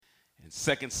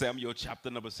2 Samuel chapter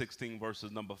number 16,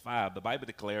 verses number 5, the Bible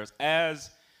declares, as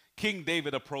King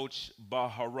David approached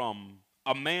Baharam,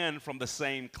 a man from the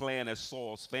same clan as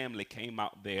Saul's family came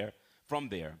out there from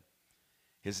there.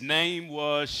 His name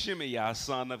was Shimei,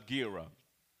 son of Gera.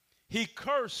 He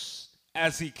cursed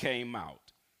as he came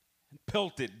out and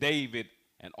pelted David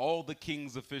and all the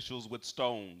king's officials with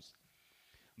stones.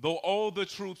 Though all the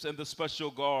troops and the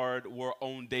special guard were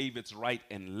on David's right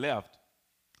and left,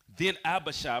 then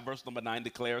Abishai, verse number 9,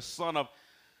 declares, son of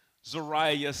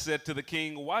Zeruiah, said to the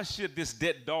king, why should this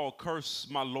dead dog curse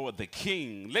my lord the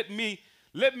king? Let me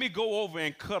go over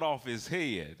and cut off his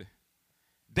head.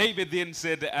 David then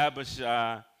said to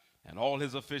Abishai and all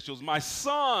his officials, my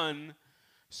son,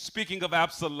 speaking of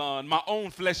Absalom, my own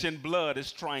flesh and blood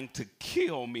is trying to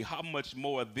kill me. How much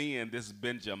more then this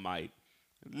Benjamite?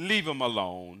 Leave him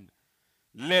alone.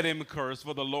 Let him curse,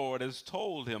 for the Lord has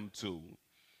told him to.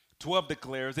 12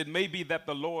 declares, it may be that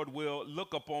the Lord will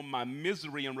look upon my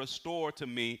misery and restore to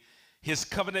me his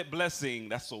covenant blessing.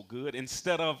 That's so good.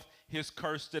 Instead of his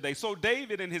curse today. So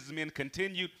David and his men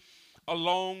continued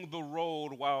along the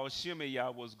road while Shimei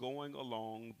was going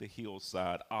along the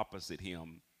hillside opposite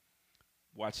him.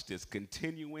 Watch this,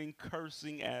 continuing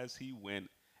cursing as he went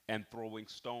and throwing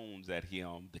stones at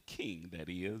him, the king that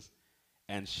is,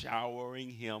 and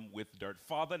showering him with dirt.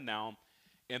 Father, now,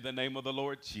 in the name of the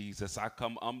Lord Jesus, I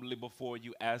come humbly before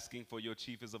you asking for your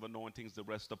chiefest of anointings to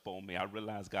rest upon me. I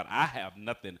realize, God, I have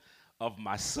nothing of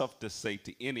myself to say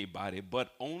to anybody,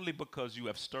 but only because you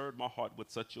have stirred my heart with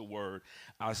such a word.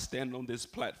 I stand on this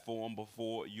platform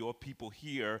before your people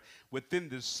here within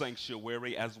this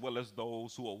sanctuary, as well as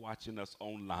those who are watching us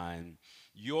online.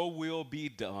 Your will be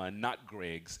done, not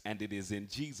Greg's, and it is in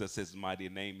Jesus' mighty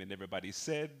name. And everybody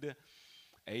said,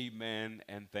 amen,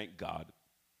 and thank God.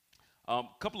 A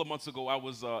couple of months ago, I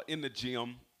was in the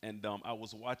gym, and I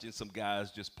was watching some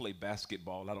guys just play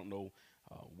basketball. I don't know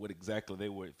what exactly they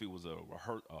were, if it was a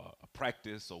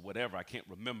practice or whatever, I can't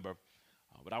remember.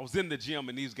 But I was in the gym,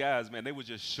 and these guys, man, they were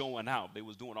just showing out. They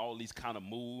was doing all these kind of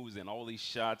moves and all these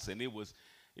shots, and it was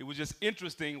just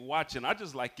interesting watching. I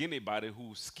just like anybody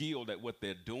who's skilled at what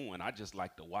they're doing. I just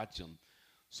like to watch them.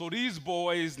 So these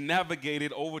boys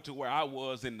navigated over to where I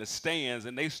was in the stands,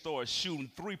 and they started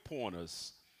shooting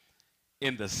three-pointers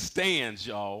in the stands,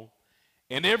 y'all.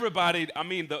 And everybody, I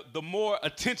mean, the more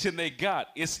attention they got,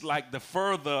 it's like the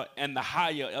further and the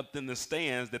higher up in the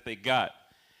stands that they got.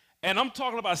 And I'm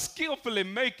talking about skillfully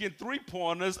making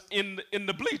three-pointers in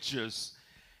the bleachers.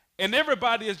 And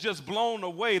everybody is just blown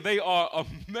away. They are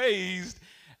amazed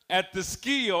at the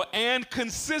skill and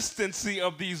consistency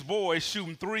of these boys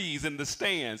shooting threes in the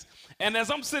stands. And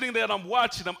as I'm sitting there and I'm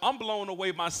watching them, I'm blown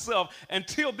away myself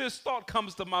until this thought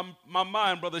comes to my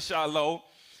mind, Brother Shiloh.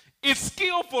 It's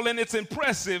skillful and it's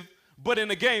impressive, but in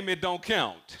a game it don't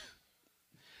count.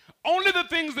 Only the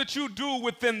things that you do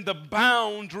within the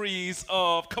boundaries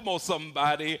of, come on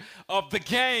somebody, of the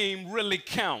game really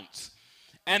counts.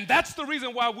 And that's the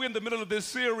reason why we're in the middle of this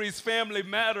series, Family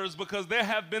Matters, because there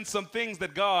have been some things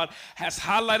that God has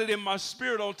highlighted in my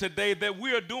spirit on today that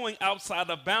we are doing outside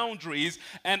of boundaries,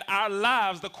 and our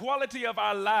lives, the quality of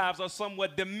our lives are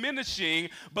somewhat diminishing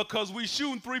because we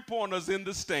shooting three-pointers in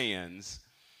the stands.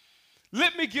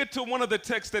 Let me get to one of the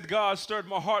texts that God stirred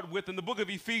my heart with in the book of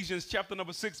Ephesians, chapter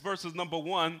number 6, verses number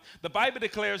 1. The Bible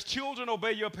declares, children,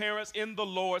 obey your parents in the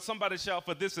Lord. Somebody shout,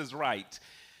 for this is right.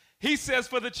 He says,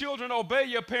 for the children, obey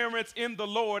your parents in the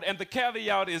Lord, and the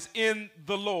caveat is in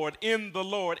the Lord, in the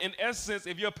Lord. In essence,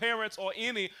 if your parents or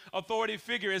any authority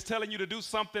figure is telling you to do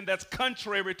something that's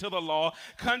contrary to the law,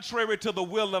 contrary to the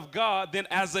will of God, then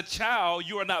as a child,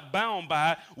 you are not bound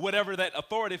by whatever that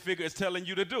authority figure is telling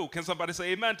you to do. Can somebody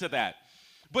say amen to that?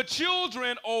 But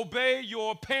children, obey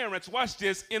your parents, watch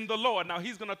this, in the Lord. Now,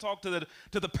 he's going to talk to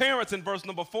the parents in verse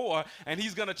number 4, and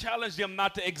he's going to challenge them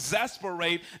not to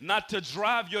exasperate, not to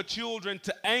drive your children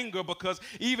to anger, because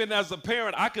even as a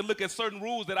parent, I can look at certain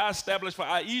rules that I established for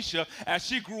Aisha. As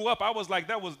she grew up, I was like,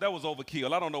 that was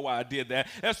overkill. I don't know why I did that.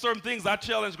 There's certain things I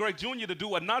challenged Greg Jr. to do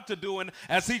or not to do, and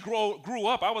as he grew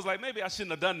up, I was like, maybe I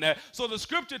shouldn't have done that. So the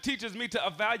scripture teaches me to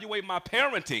evaluate my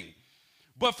parenting.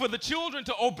 But for the children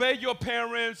to obey your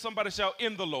parents, somebody shout,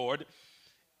 in the Lord.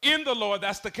 In the Lord,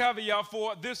 that's the caveat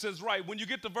for this is right. When you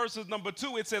get to verses number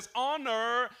 2, it says,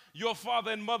 honor your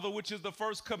father and mother, which is the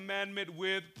first commandment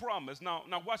with promise. Now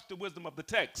watch the wisdom of the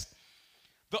text.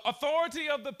 The authority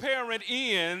of the parent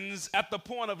ends at the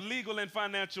point of legal and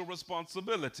financial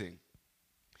responsibility.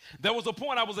 There was a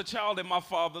point I was a child in my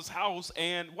father's house,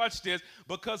 and watch this,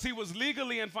 because he was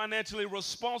legally and financially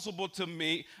responsible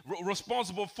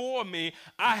for me,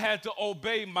 I had to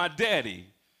obey my daddy.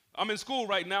 I'm in school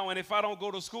right now, and if I don't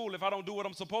go to school, if I don't do what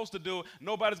I'm supposed to do,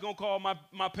 nobody's going to call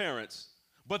my parents.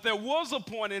 But there was a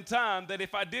point in time that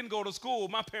if I didn't go to school,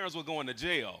 my parents were going to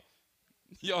jail.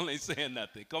 Y'all ain't saying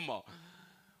nothing. Come on.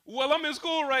 Well, I'm in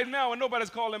school right now, and nobody's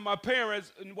calling my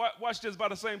parents. And watch this, by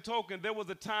the same token, there was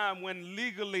a time when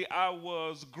legally I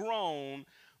was grown,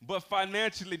 but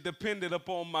financially depended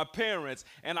upon my parents,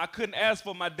 and I couldn't ask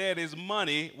for my daddy's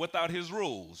money without his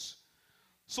rules.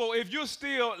 So if you're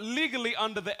still legally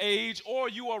under the age, or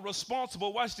you are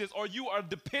responsible, watch this, or you are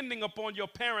depending upon your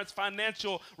parents'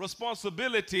 financial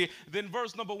responsibility, then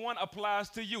verse number 1 applies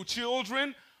to you.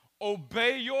 Children,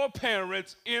 obey your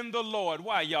parents in the Lord.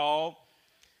 Why, y'all?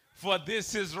 For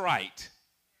this is right.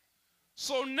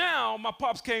 So now my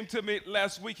pops came to me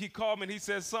last week. He called me and he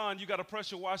said, son, you got a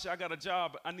pressure washer? I got a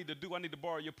job I need to do. I need to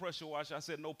borrow your pressure washer. I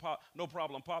said, no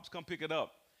problem, Pops. Come pick it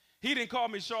up. He didn't call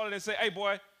me Charlotte and say, hey,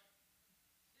 boy,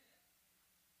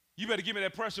 you better give me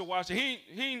that pressure washer. He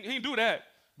ain't do that.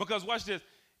 Because watch this.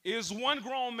 Is one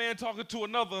grown man talking to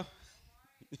another?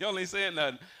 Y'all ain't saying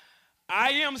nothing. I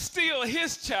am still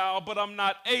his child, but I'm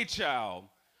not a child.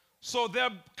 So there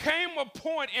came a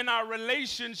point in our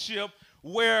relationship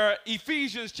where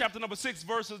Ephesians chapter number 6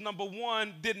 verses number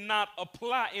 1 did not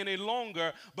apply any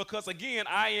longer, because again,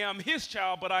 I am his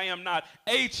child, but I am not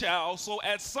a child. So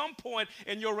at some point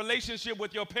in your relationship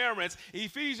with your parents,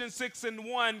 Ephesians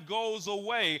 6:1 goes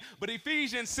away, but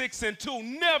Ephesians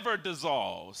 6:2 never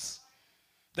dissolves.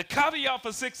 The caveat for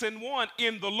 6:1,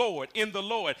 in the Lord, in the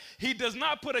Lord. He does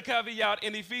not put a caveat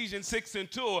in Ephesians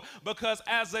 6:2, because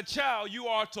as a child, you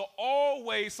are to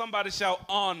always, somebody shout,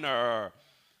 honor.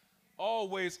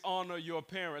 Always honor your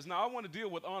parents. Now, I want to deal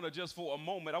with honor just for a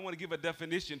moment. I want to give a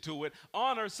definition to it.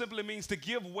 Honor simply means to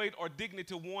give weight or dignity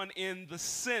to one in the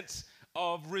sense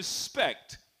of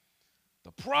respect.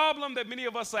 The problem that many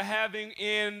of us are having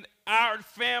in our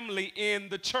family, in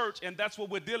the church, and that's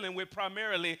what we're dealing with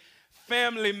primarily,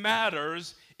 family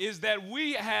matters, is that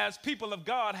we as people of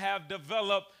God have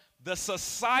developed the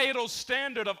societal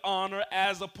standard of honor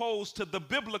as opposed to the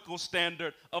biblical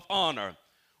standard of honor.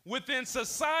 Within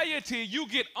society, you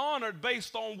get honored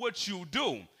based on what you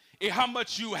do, how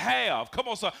much you have. Come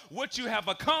on, sir. What you have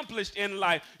accomplished in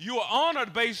life. You are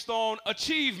honored based on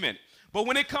achievement. But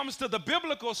when it comes to the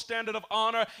biblical standard of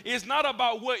honor, it's not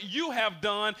about what you have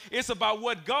done. It's about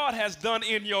what God has done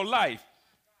in your life.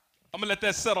 I'm going to let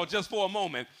that settle just for a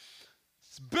moment.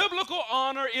 Biblical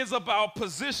honor is about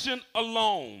position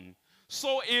alone.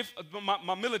 So if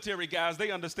my military guys,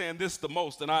 they understand this the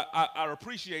most, and I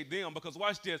appreciate them, because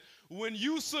watch this. When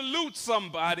you salute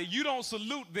somebody, you don't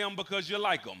salute them because you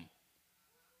like them.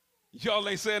 Y'all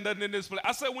ain't saying nothing in this place.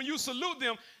 I said when you salute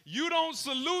them, you don't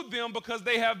salute them because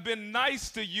they have been nice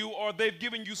to you or they've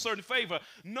given you certain favor.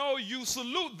 No, you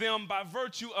salute them by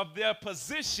virtue of their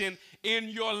position in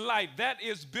your life. That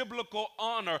is biblical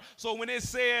honor. So when it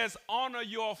says honor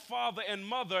your father and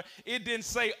mother, it didn't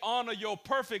say honor your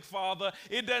perfect father.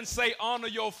 It doesn't say honor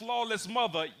your flawless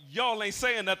mother. Y'all ain't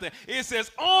saying nothing. It says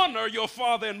honor your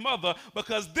father and mother,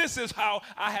 because this is how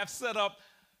I have set up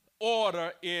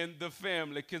order in the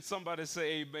family. Can somebody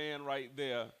say amen right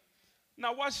there?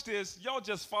 Now watch this. Y'all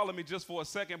just follow me just for a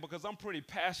second, because I'm pretty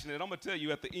passionate. I'm going to tell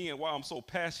you at the end why I'm so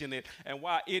passionate and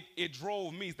why it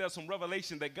drove me. There's some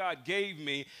revelation that God gave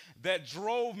me that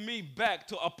drove me back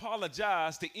to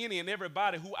apologize to any and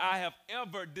everybody who I have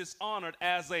ever dishonored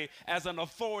as an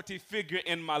authority figure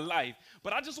in my life.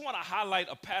 But I just want to highlight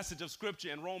a passage of scripture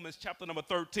in Romans chapter number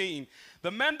 13. The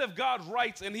man of God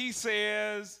writes, and he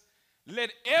says,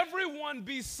 let everyone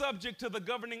be subject to the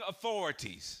governing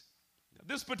authorities.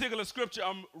 This particular scripture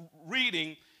I'm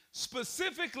reading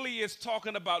specifically is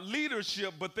talking about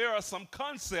leadership, but there are some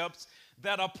concepts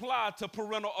that apply to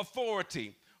parental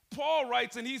authority. Paul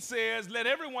writes and he says, let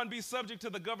everyone be subject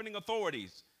to the governing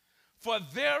authorities. For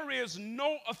there is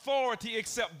no authority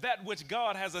except that which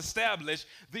God has established.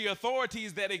 The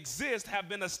authorities that exist have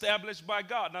been established by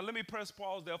God. Now let me press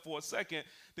pause there for a second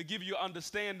to give you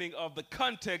understanding of the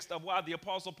context of why the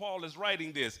Apostle Paul is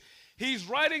writing this. He's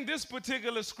writing this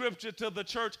particular scripture to the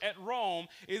church at Rome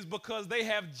is because they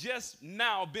have just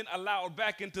now been allowed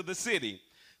back into the city.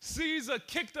 Caesar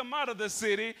kicked them out of the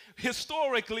city.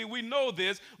 Historically, we know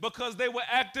this because they were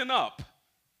acting up.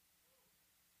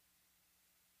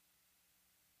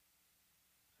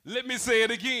 Let me say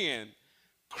it again.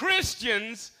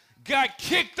 Christians got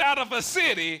kicked out of a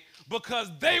city because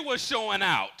they were showing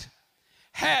out.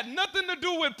 had nothing to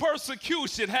do with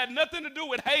persecution, had nothing to do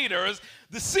with haters.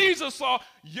 The Caesar saw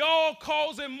y'all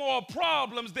causing more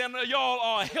problems than y'all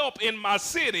are help in my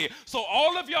city. So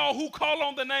all of y'all who call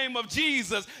on the name of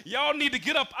Jesus, y'all need to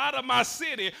get up out of my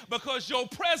city because your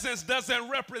presence doesn't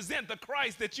represent the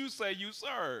Christ that you say you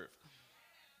serve.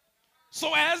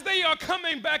 So as they are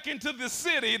coming back into the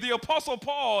city, the Apostle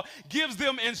Paul gives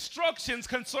them instructions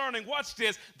concerning, watch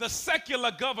this, the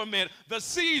secular government, the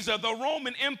Caesar, the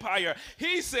Roman Empire.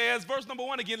 He says, verse number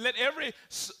 1 again,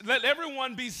 let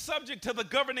everyone be subject to the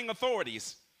governing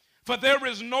authorities. For there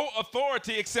is no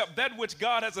authority except that which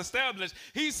God has established.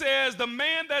 He says, the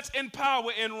man that's in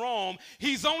power in Rome,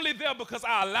 he's only there because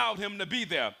I allowed him to be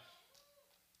there.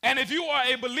 And if you are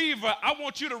a believer, I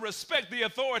want you to respect the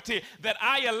authority that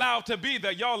I allow to be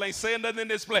there. Y'all ain't saying nothing in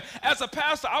this place. As a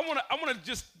pastor, I want to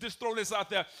just throw this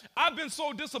out there. I've been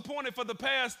so disappointed for the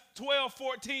past 12,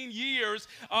 14 years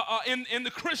in the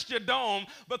Christendom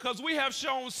because we have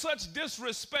shown such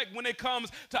disrespect when it comes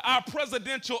to our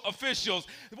presidential officials.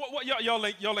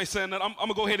 Y'all ain't saying that. I'm going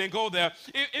to go ahead and go there.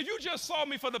 If you just saw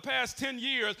me for the past 10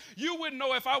 years, you wouldn't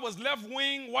know if I was left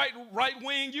wing, right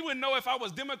wing. You wouldn't know if I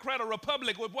was Democrat or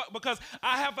Republican. What? Because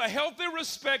I have a healthy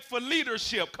respect for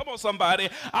leadership. Come on, somebody.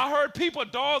 I heard people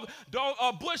dog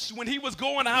Bush when he was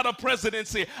going out of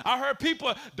presidency. I heard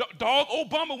people dog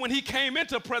Obama when he came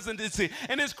into presidency.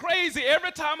 And it's crazy.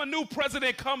 Every time a new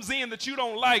president comes in that you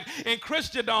don't like in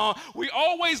Christendom, we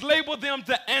always label them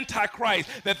the Antichrist,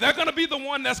 that they're going to be the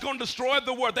one that's going to destroy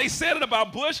the world. They said it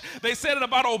about Bush. They said it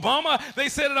about Obama. They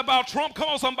said it about Trump. Come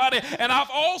on, somebody. And I've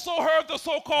also heard the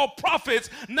so-called prophets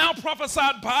now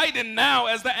prophesied Biden now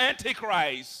as the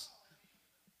Antichrist.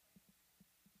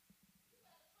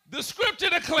 The scripture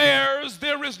declares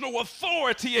there is no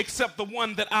authority except the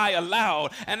one that I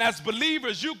allowed. And as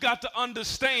believers, you got to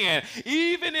understand,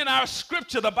 even in our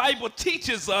scripture, the Bible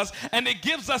teaches us and it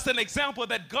gives us an example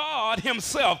that God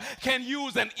himself can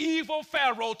use an evil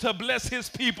Pharaoh to bless his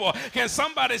people. Can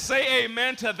somebody say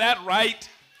amen to that, right?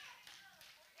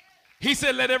 He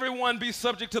said, let everyone be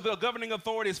subject to the governing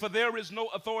authorities, for there is no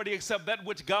authority except that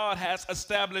which God has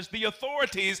established. The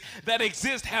authorities that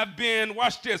exist have been,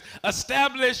 watch this,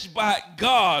 established by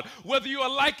God. Whether you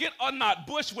like it or not,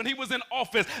 Bush, when he was in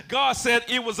office, God said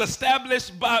it was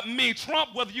established by me.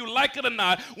 Trump, whether you like it or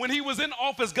not, when he was in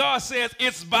office, God says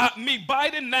it's by me.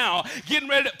 Biden now, getting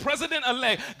ready,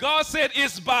 president-elect, God said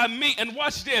it's by me. And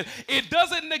watch this, it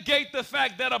doesn't negate the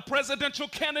fact that a presidential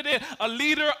candidate, a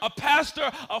leader, a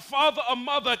pastor, a father, a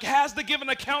mother has to give an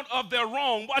account of their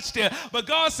wrong. Watch this. But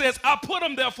God says, I put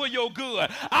them there for your good.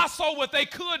 I saw what they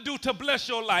could do to bless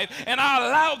your life, and I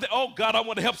allowed them. Oh, God, I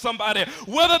want to help somebody.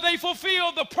 Whether they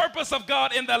fulfill the purpose of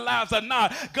God in their lives or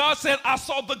not, God said, I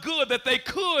saw the good that they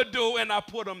could do, and I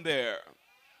put them there.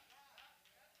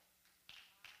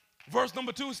 Verse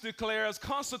number 2 declares,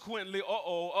 consequently,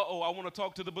 I want to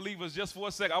talk to the believers just for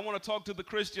a second. I want to talk to the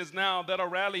Christians now that are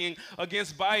rallying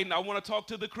against Biden. I want to talk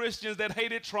to the Christians that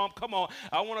hated Trump. Come on.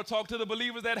 I want to talk to the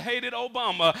believers that hated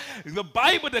Obama. The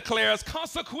Bible declares,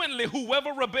 consequently,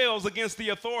 whoever rebels against the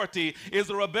authority is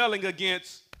rebelling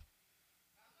against.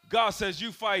 God says,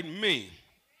 you fight me.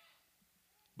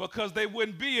 Because they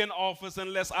wouldn't be in office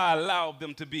unless I allowed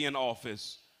them to be in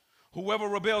office. Whoever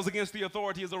rebels against the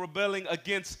authority is rebelling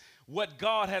against what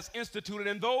God has instituted,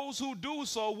 and those who do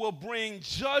so will bring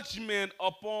judgment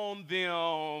upon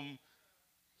themselves.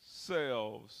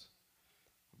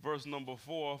 Verse number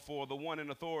 4, for the one in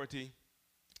authority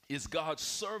is God's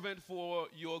servant for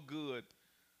your good.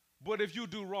 But if you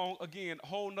do wrong, again,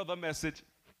 whole nother message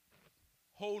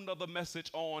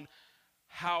on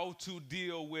how to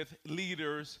deal with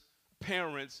leaders,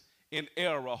 parents in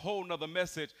error. Whole nother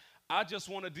message. I just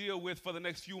want to deal with for the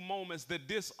next few moments the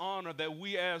dishonor that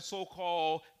we as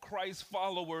so-called Christ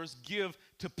followers give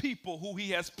to people who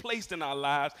he has placed in our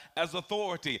lives as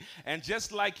authority. And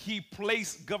just like he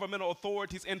placed governmental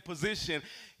authorities in position,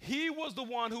 he was the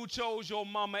one who chose your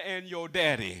mama and your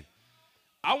daddy.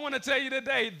 I want to tell you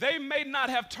today, they may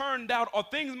not have turned out, or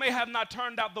things may have not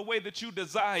turned out the way that you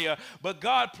desire, but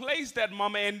God placed that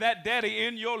mama and that daddy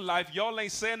in your life. Y'all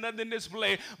ain't saying nothing in this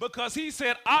place, because he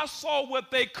said, I saw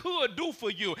what they could do for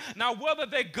you. Now, whether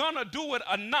they're gonna do it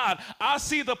or not, I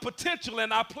see the potential,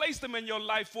 and I placed them in your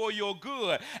life for your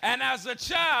good. And as a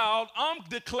child, I'm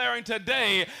declaring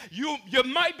today, you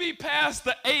might be past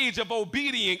the age of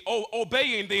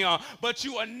obeying them, but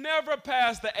you are never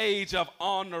past the age of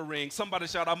honoring. Somebody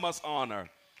shout, I must honor.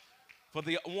 For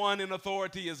the one in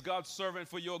authority is God's servant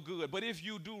for your good. But if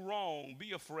you do wrong,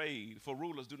 be afraid, for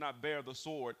rulers do not bear the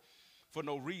sword for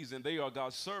no reason. They are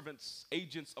God's servants,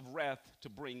 agents of wrath to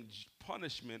bring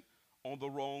punishment on the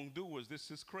wrongdoers.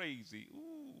 This is crazy.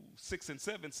 Ooh. 6 and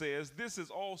 7 says, this is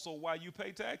also why you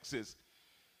pay taxes.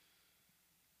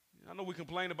 I know we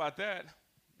complain about that,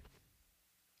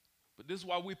 but this is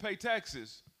why we pay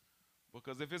taxes.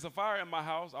 Because if it's a fire in my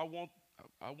house, I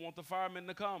want the firemen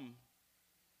to come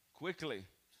quickly.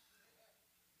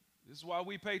 This is why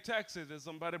we pay taxes. There's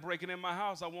somebody breaking in my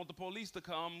house, I want the police to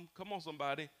come. Come on,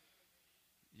 somebody.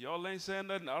 Y'all ain't saying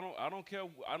nothing. I don't care.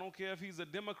 I don't care if he's a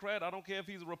Democrat. I don't care if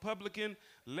he's a Republican,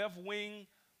 left wing,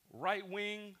 right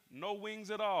wing, no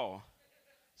wings at all.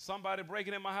 Somebody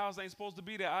breaking in my house ain't supposed to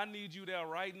be there. I need you there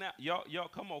right now. Y'all,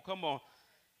 come on.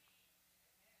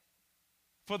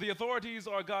 For the authorities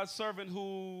are God's servant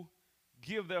who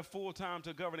give their full time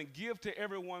to govern, and give to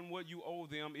everyone what you owe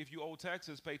them. If you owe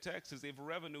taxes, pay taxes. If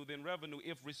revenue, then revenue.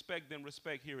 If respect, then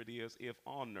respect. Here it is. If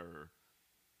honor,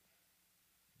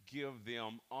 give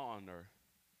them honor.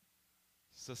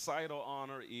 Societal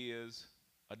honor is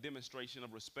a demonstration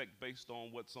of respect based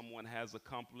on what someone has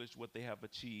accomplished, what they have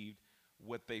achieved,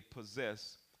 what they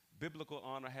possess. Biblical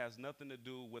honor has nothing to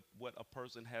do with what a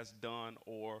person has done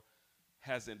or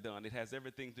hasn't done. It has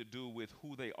everything to do with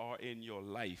who they are in your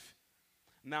life.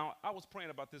 Now, I was praying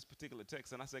about this particular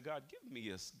text, and I said, God,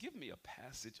 give me a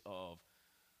passage of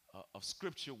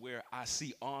scripture where I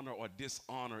see honor or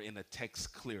dishonor in a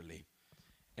text clearly.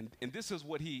 And this is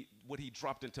what he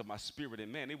dropped into my spirit.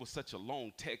 And man, it was such a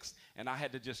long text, and I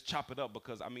had to just chop it up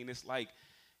because, I mean, it's like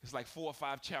 4 or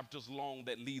 5 chapters long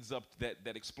that leads up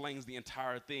that explains the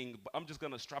entire thing. But I'm just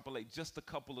going to extrapolate just a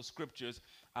couple of scriptures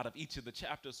out of each of the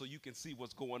chapters so you can see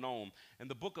what's going on. In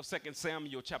the book of 2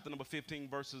 Samuel, chapter number 15,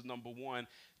 verses number 1,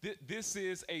 this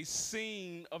is a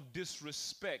scene of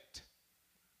disrespect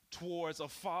towards a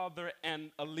father and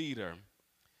a leader.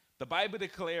 The Bible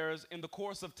declares, in the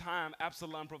course of time,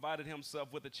 Absalom provided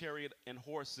himself with a chariot and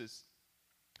horses,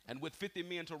 and with 50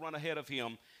 men to run ahead of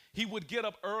him. He would get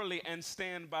up early and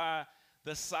stand by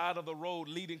the side of the road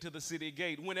leading to the city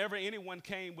gate. Whenever anyone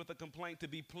came with a complaint to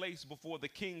be placed before the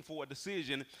king for a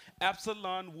decision,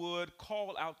 Absalom would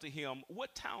call out to him,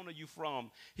 "What town are you from?"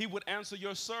 He would answer,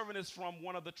 "Your servant is from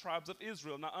one of the tribes of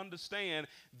Israel." Now understand,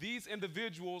 these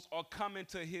individuals are coming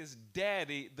to his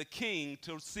daddy, the king,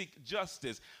 to seek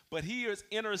justice. But he is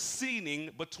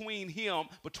interceding between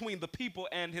the people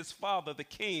and his father, the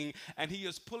king, and he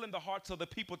is pulling the hearts of the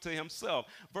people to himself.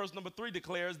 Verse number 3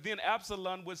 declares, then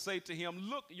Absalom would say to him,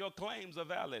 "Look, your claims are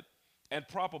valid and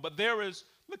proper, but there is,"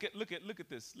 look at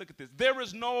this, "there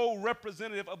is no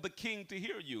representative of the king to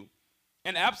hear you."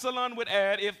 And Absalom would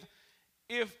add,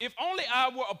 if only I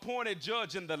were appointed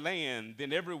judge in the land,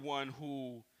 then everyone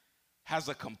who has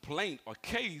a complaint or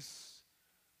case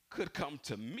could come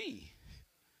to me,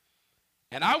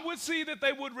 and I would see that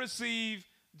they would receive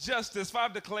justice.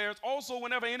 5 declares, also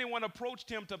whenever anyone approached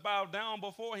him to bow down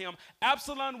before him,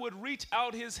 Absalom would reach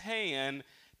out his hand,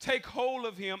 take hold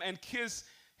of him, and kiss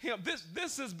him.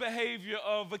 This is behavior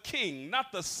of a king,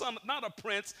 not the son, not a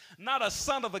prince, not a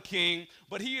son of a king,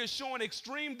 but he is showing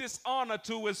extreme dishonor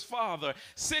to his father.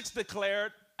 6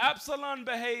 declared, Absalom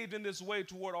behaved in this way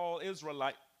toward all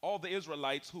the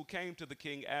Israelites who came to the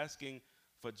king asking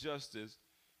for justice,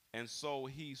 and so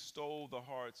he stole the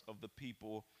hearts of the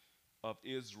people of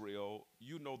Israel.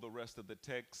 You know the rest of the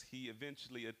text. He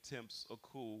eventually attempts a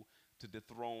coup to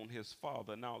dethrone his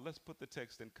father. Now let's put the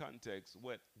text in context.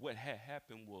 What had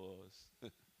happened was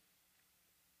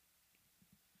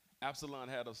Absalom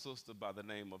had a sister by the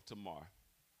name of Tamar,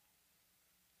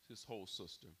 his whole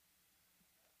sister.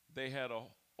 They had an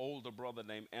older brother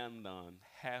named Amnon,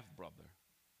 half brother,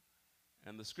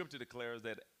 and the scripture declares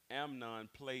that Amnon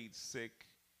played sick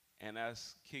and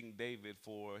asked King David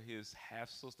for his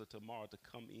half-sister Tamar to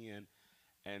come in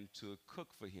and to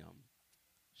cook for him.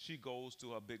 She goes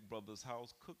to her big brother's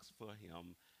house, cooks for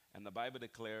him, and the Bible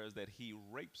declares that he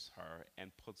rapes her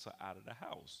and puts her out of the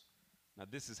house. Now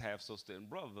this is half-sister and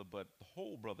brother, but the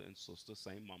whole brother and sister,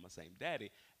 same mama, same daddy.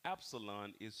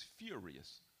 Absalom is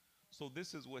furious. So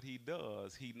this is what he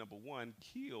does. He, number one,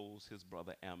 kills his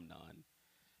brother Amnon.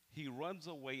 He runs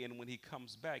away, and when he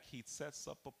comes back, he sets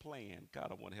up a plan.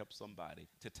 God, I want to help somebody,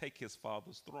 to take his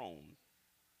father's throne.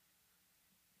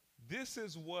 This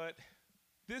is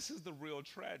the real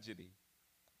tragedy.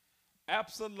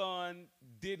 Absalom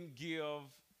didn't give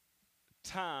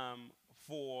time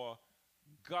for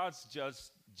God's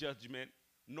judgment,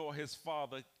 nor his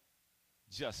father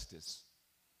justice.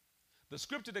 The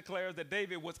scripture declares that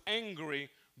David was angry,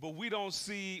 but we don't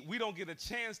get a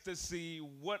chance to see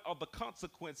what are the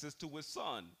consequences to his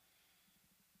son.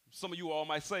 Some of you all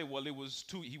might say, well, he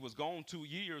was gone 2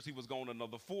 years, he was gone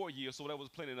another 4 years, so that was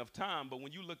plenty enough time. But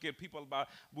when you look at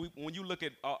when you look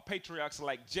at patriarchs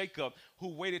like Jacob, who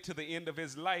waited to the end of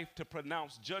his life to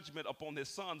pronounce judgment upon his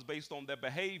sons based on their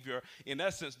behavior, in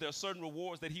essence, there are certain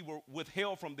rewards that he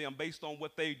withheld from them based on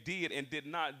what they did and did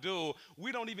not do.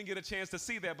 We don't even get a chance to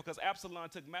see that because Absalom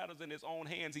took matters in his own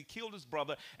hands. He killed his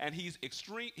brother, and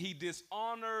he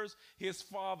dishonors his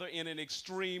father in an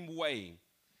extreme way.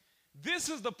 This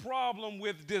is the problem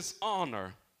with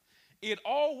dishonor. It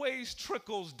always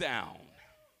trickles down.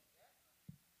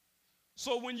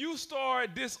 So when you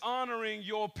start dishonoring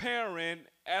your parent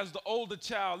as the older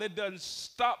child, it doesn't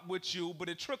stop with you, but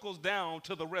it trickles down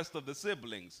to the rest of the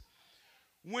siblings.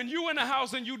 When you in the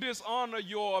house and you dishonor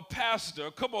your pastor,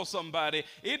 come on somebody,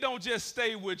 it don't just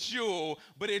stay with you,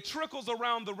 but it trickles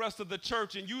around the rest of the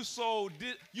church, and you sow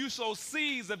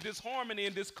seeds of disharmony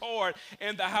and discord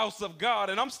in the house of God.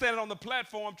 And I'm standing on the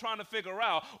platform trying to figure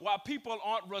out why people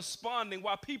aren't responding,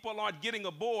 why people aren't getting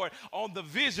aboard on the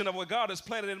vision of what God has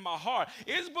planted in my heart.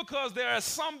 It's because there is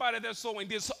somebody that's sowing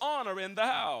dishonor in the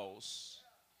house.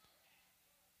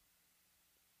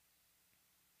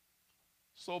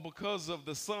 So because of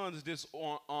the son's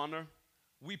dishonor,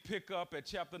 we pick up at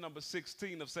chapter number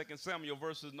 16 of 2 Samuel,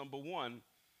 verses number 1.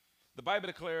 The Bible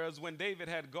declares, when David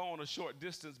had gone a short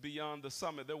distance beyond the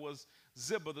summit, there was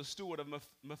Ziba, the steward of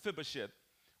Mephibosheth,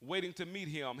 waiting to meet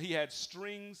him. He had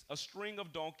a string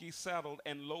of donkeys saddled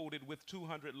and loaded with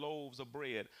 200 loaves of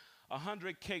bread,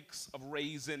 100 cakes of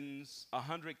raisins,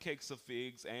 100 cakes of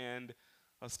figs, and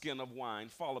a skin of wine.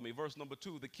 Follow me. Verse number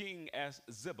 2, the king asked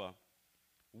Ziba,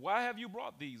 why have you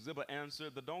brought these? Ziba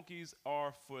answered, the donkeys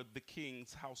are for the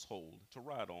king's household to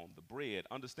ride on. The bread.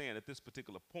 Understand, at this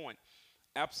particular point,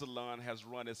 Absalom has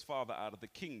run his father out of the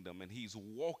kingdom, and he's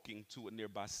walking to a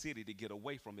nearby city to get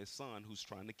away from his son who's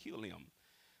trying to kill him.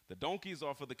 The donkeys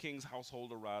are for the king's household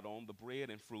to ride on. The bread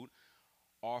and fruit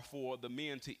are for the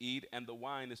men to eat, and the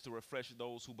wine is to refresh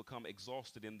those who become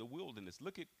exhausted in the wilderness.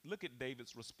 Look at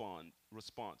David's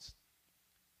response.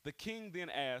 The king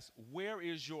then asked, where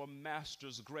is your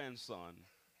master's grandson?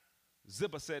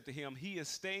 Ziba said to him, he is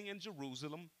staying in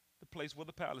Jerusalem, the place where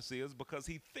the palace is, because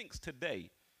he thinks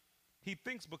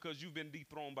because you've been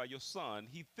dethroned by your son,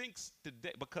 he thinks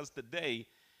today, because today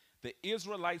the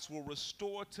Israelites will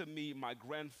restore to me my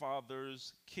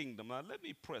grandfather's kingdom. Now let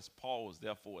me press pause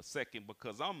there for a second,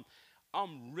 because I'm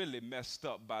really messed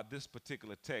up by this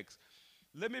particular text.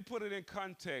 Let me put it in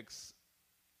context.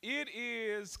 It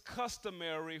is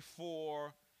customary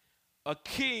for a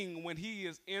king, when he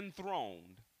is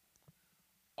enthroned,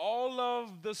 all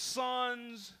of the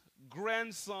sons,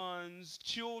 grandsons,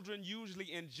 children,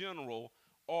 usually in general,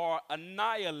 are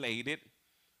annihilated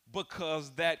because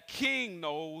that king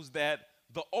knows that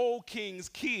the old king's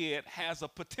kid has a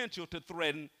potential to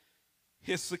threaten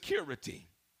his security.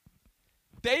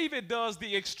 David does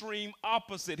the extreme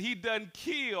opposite. He doesn't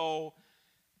kill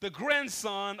the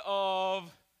grandson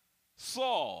of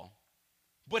Saul,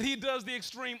 but he does the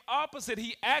extreme opposite.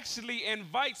 He actually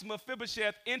invites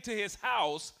Mephibosheth into his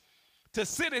house to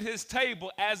sit at his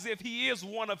table as if he is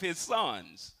one of his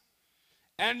sons.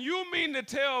 And you mean to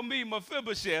tell me,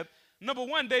 Mephibosheth, number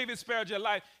one, David spared your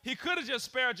life. He could have just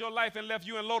spared your life and left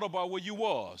you in Lodabar where you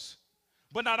was.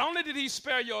 But not only did he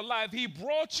spare your life, he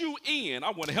brought you in.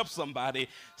 I want to help somebody.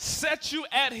 Set you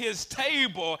at his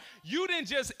table. You didn't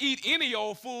just eat any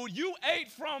old food. You ate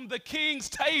from the king's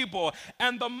table.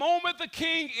 And the moment the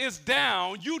king is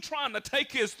down, you trying to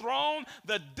take his throne,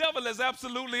 the devil is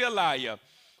absolutely a liar.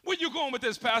 Where you going with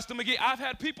this, Pastor McGee? I've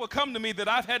had people come to me that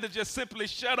I've had to just simply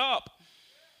shut up.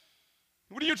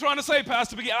 What are you trying to say,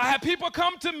 Pastor McGee? I had people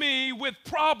come to me with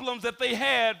problems that they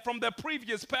had from their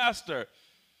previous pastor.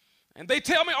 And they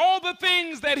tell me all the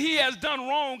things that he has done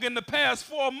wrong in the past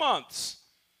 4 months.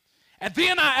 And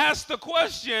then I ask the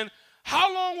question,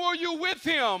 how long were you with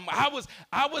him? I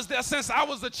was there since I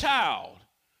was a child.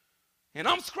 And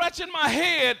I'm scratching my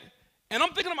head, and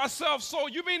I'm thinking to myself, so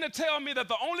you mean to tell me that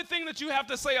the only thing that you have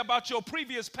to say about your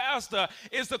previous pastor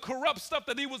is the corrupt stuff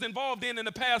that he was involved in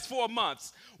the past 4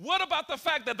 months? What about the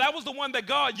fact that that was the one that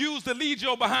God used to lead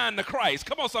your behind to Christ?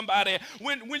 Come on, somebody.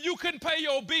 When you couldn't pay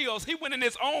your bills, he went in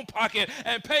his own pocket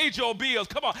and paid your bills.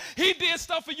 Come on. He did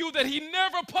stuff for you that he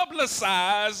never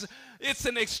publicized. It's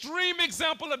an extreme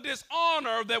example of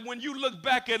dishonor that when you look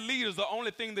back at leaders, the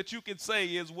only thing that you can say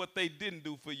is what they didn't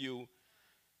do for you.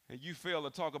 And you fail to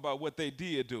talk about what they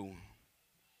did do.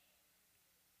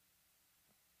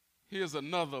 Here's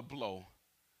another blow.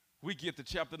 We get to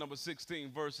chapter number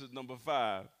 16, verses number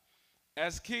 5.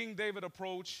 As King David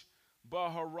approached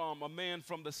Bahurim, a man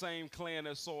from the same clan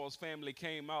as Saul's family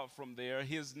came out from there.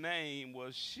 His name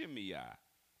was Shimei.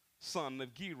 son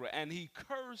of Gera. And he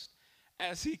cursed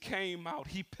as he came out.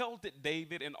 He pelted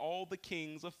David and all the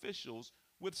king's officials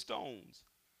with stones.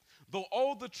 Though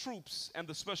all the troops and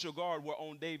the special guard were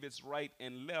on David's right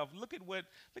and left, look at what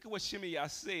Shimei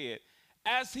said.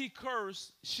 As he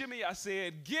cursed, Shimei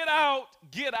said, get out,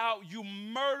 you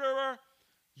murderer,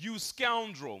 you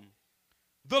scoundrel.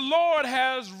 The Lord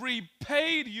has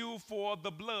repaid you for the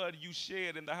blood you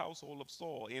shed in the household of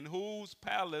Saul, in whose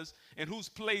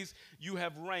place you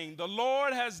have reigned. The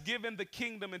Lord has given the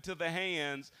kingdom into the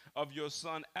hands of your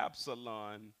son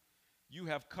Absalom. You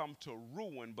have come to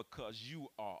ruin because you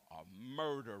are a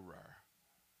murderer.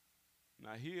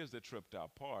 Now here's the tripped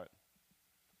out part.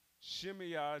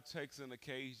 Shimei takes an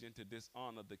occasion to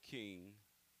dishonor the king,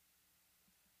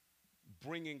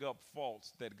 bringing up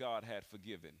faults that God had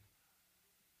forgiven.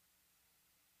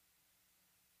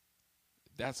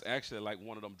 That's actually like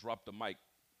one of them drop the mic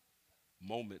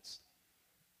moments.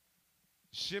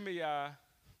 Shimei,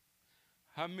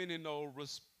 how many know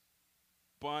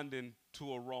responding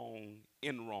to a wrong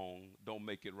in wrong don't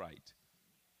make it right?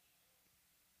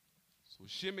 So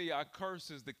Shimei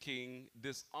curses the king,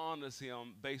 dishonors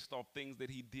him based off things that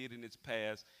he did in his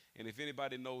past. And if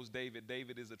anybody knows David,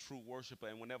 David is a true worshiper.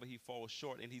 And whenever he falls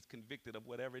short and he's convicted of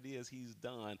whatever it is he's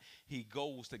done, he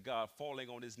goes to God, falling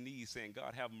on his knees, saying,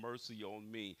 God, have mercy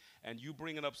on me. And you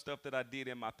bringing up stuff that I did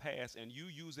in my past, and you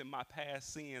using my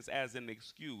past sins as an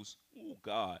excuse, oh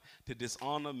God, to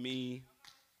dishonor me.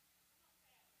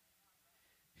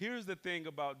 Here's the thing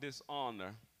about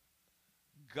dishonor.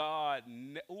 God,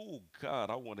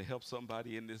 I want to help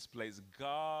somebody in this place.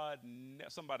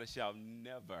 Somebody shout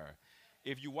never.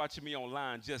 If you're watching me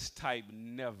online, just type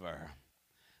never.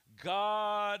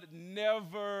 God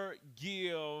never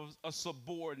gives a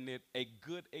subordinate a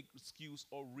good excuse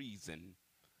or reason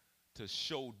to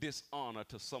show dishonor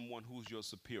to someone who's your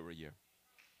superior.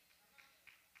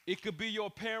 It could be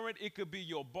your parent, it could be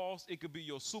your boss, it could be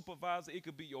your supervisor, it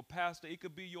could be your pastor, it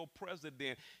could be your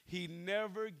president. He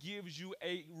never gives you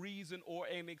a reason or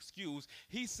an excuse.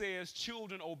 He says,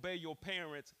 children, obey your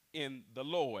parents in the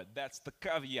Lord. That's the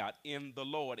caveat, in the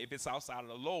Lord. If it's outside of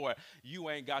the Lord, you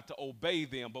ain't got to obey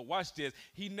them. But watch this.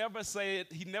 He never said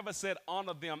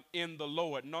honor them in the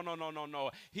Lord.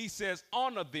 No. He says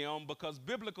honor them because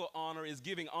biblical honor is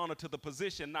giving honor to the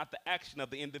position, not the action of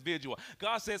the individual.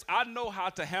 God says, I know how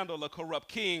to handle a corrupt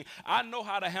king. I know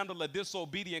how to handle a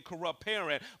disobedient, corrupt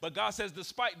parent. But God says,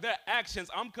 despite their actions,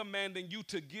 I'm commanding you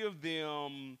to give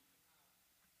them.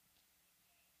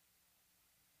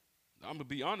 I'm going to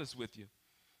be honest with you.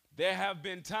 There have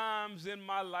been times in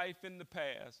my life in the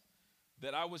past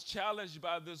that I was challenged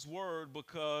by this word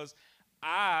because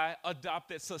I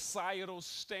adopted societal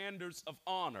standards of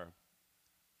honor.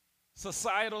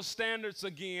 Societal standards,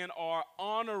 again, are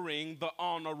honoring the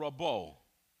honorable.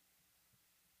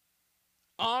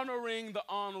 Honoring the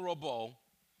honorable.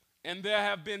 And there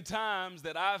have been times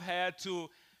that I've had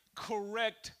to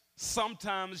correct,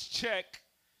 sometimes check,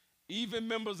 even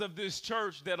members of this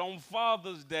church, that on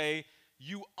Father's Day,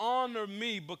 you honor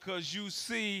me because you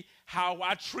see how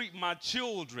I treat my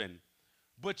children.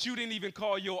 But you didn't even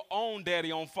call your own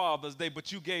daddy on Father's Day,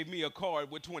 but you gave me a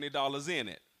card with $20 in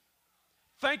it.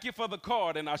 Thank you for the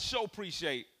card, and I sure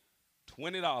appreciate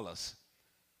 $20.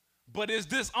 But it's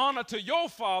dishonor to your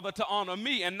father to honor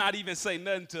me and not even say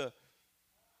nothing to.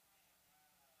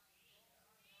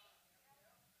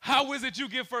 How is it you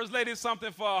give First Lady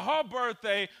something for her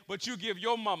birthday, but you give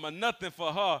your mama nothing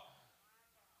for her?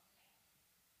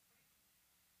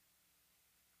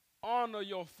 Honor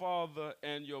your father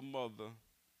and your mother.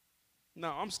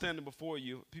 Now, I'm standing before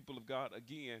you, people of God,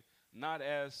 again, not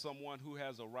as someone who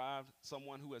has arrived,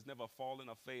 someone who has never fallen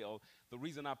or failed. The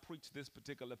reason I preach this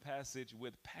particular passage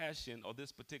with passion, or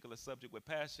this particular subject with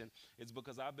passion, is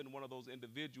because I've been one of those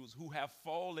individuals who have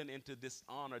fallen into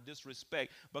dishonor,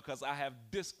 disrespect, because I have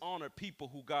dishonored people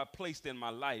who God placed in my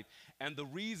life. And the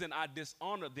reason I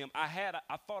dishonored them, I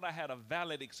thought I had a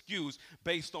valid excuse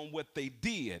based on what they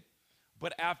did.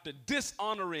 But after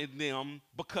dishonoring them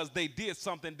because they did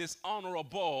something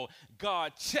dishonorable,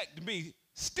 God checked me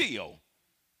still.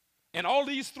 And all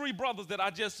these three brothers that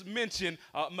I just mentioned,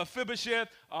 Mephibosheth,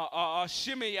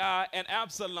 Shimei, and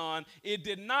Absalom, it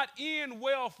did not end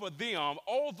well for them,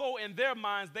 although in their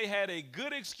minds they had a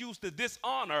good excuse to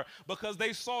dishonor because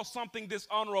they saw something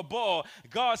dishonorable.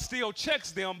 God still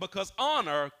checks them because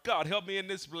honor, God help me in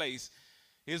this place,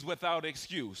 is without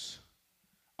excuse.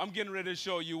 I'm getting ready to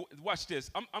show you, watch this.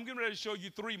 I'm getting ready to show you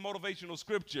three motivational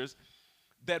scriptures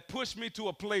that pushed me to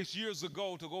a place years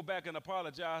ago to go back and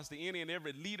apologize to any and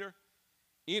every leader,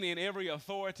 any and every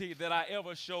authority that I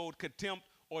ever showed contempt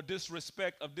or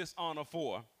disrespect of dishonor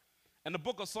for. In the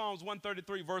book of Psalms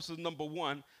 133, verses number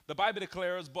 1, the Bible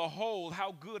declares, behold,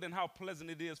 how good and how pleasant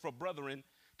it is for brethren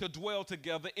to dwell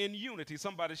together in unity.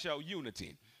 Somebody shout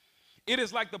unity. It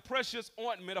is like the precious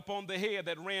ointment upon the head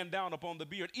that ran down upon the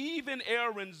beard, even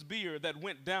Aaron's beard that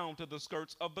went down to the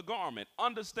skirts of the garment.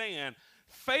 Understand,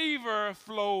 favor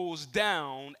flows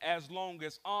down as long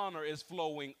as honor is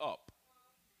flowing up.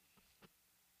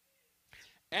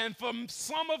 And for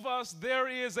some of us, there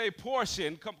is a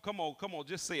portion, come on,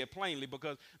 just say it plainly,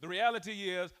 because the reality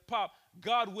is, Pop,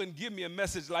 God wouldn't give me a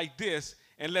message like this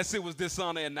unless it was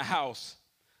dishonor in the house.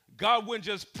 God wouldn't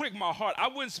just prick my heart. I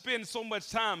wouldn't spend so much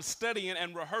time studying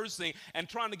and rehearsing and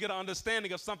trying to get an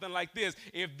understanding of something like this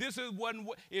if this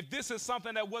is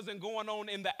something that wasn't going on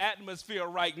in the atmosphere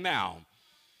right now.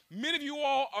 Many of you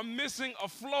all are missing a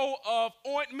flow of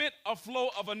ointment, a flow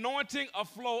of anointing, a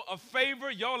flow of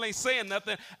favor. Y'all ain't saying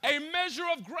nothing. A measure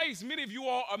of grace many of you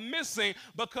all are missing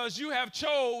because you have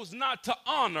chose not to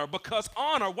honor. Because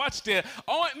honor, watch this,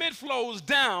 ointment flows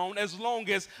down as long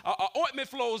as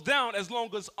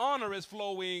honor is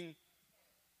flowing.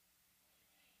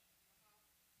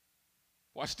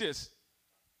 Watch this.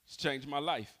 It's changed my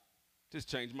life. This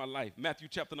changed my life. Matthew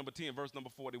chapter number 10, verse number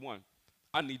 41.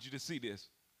 I need you to see this.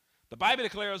 The Bible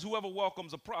declares whoever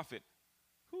welcomes a prophet,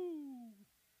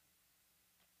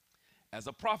 as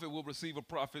a prophet will receive a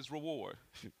prophet's reward.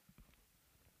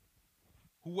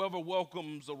 Whoever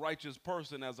welcomes a righteous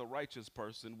person as a righteous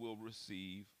person will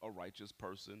receive a righteous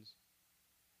person's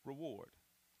reward.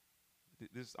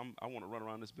 I want to run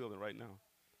around this building right now.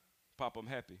 Pop, I'm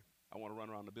happy. I want to run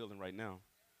around the building right now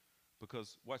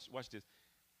because watch this.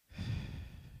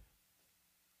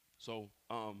 So,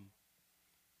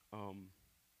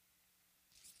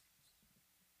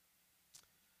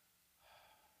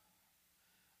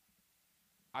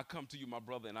 I come to you, my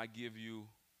brother, and I give you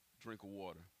a drink of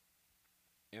water.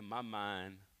 In my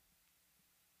mind,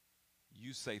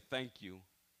 you say thank you.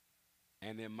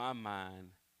 And in my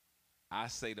mind, I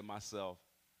say to myself,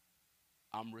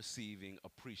 I'm receiving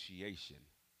appreciation.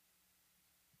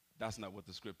 That's not what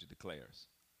the scripture declares.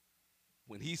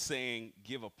 When he's saying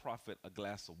give a prophet a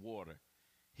glass of water,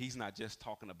 he's not just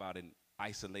talking about an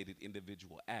isolated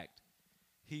individual act.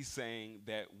 He's saying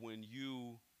that when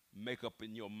you make up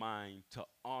in your mind to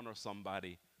honor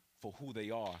somebody for who they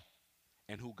are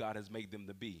and who God has made them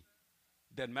to be.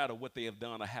 Doesn't matter what they have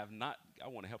done or have not. I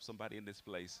want to help somebody in this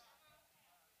place.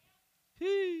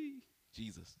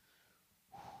 Jesus.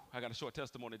 I got a short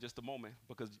testimony in just a moment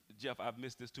because, Jeff, I've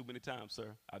missed this too many times, sir.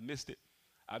 I missed it.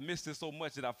 I missed it so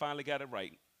much that I finally got it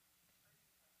right.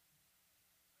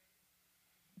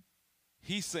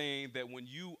 He's saying that when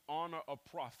you honor a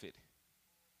prophet,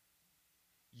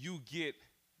 you get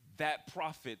that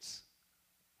prophet's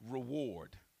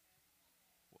reward.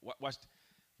 Watch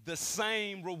the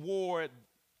same reward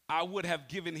I would have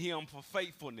given him for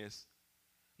faithfulness.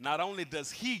 Not only does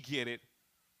he get it,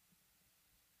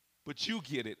 but you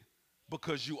get it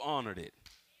because you honored it.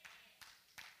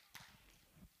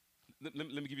 Let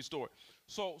me give you a story.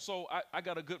 So I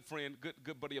got a good friend,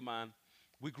 good buddy of mine.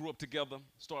 We grew up together,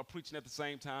 started preaching at the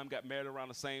same time, got married around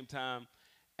the same time.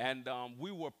 And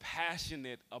we were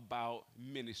passionate about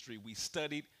ministry. We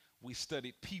studied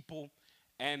people,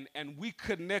 and we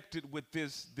connected with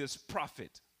this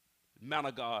prophet, man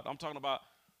of God. I'm talking about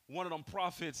one of them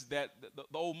prophets that the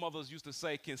old mothers used to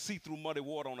say can see through muddy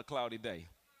water on a cloudy day.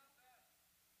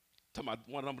 Talking about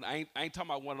one of them, I ain't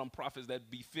talking about one of them prophets that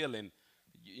be feeling.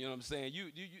 You know what I'm saying?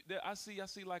 I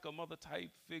see like a mother type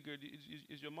figure.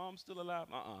 Is your mom still alive?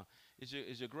 Is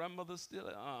your grandmother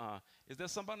still? Is there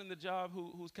somebody in the job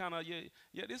who's kind of yeah?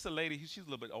 This is a lady. She's a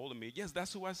little bit older than me. Yes,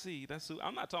 that's who I see.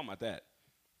 I'm not talking about that.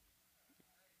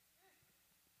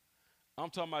 I'm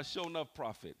talking about show enough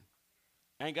prophet.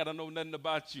 Ain't got to know nothing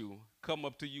about you. Come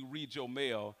up to you, read your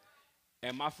mail,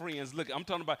 and my friends look. I'm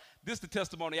talking about this. The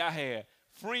testimony I had.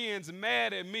 Friends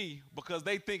mad at me because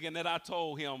they thinking that I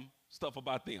told him stuff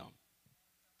about them.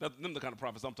 Them the kind of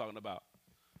prophets I'm talking about.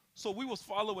 So we was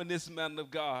following this man of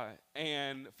God,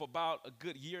 and for about a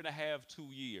good year and a half, 2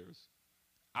 years,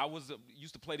 I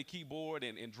used to play the keyboard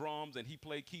and drums, and he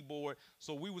played keyboard.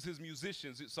 So we was his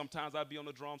musicians. Sometimes I'd be on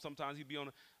the drums, sometimes he'd be on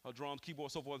a drums,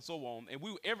 keyboard, so forth and so on. And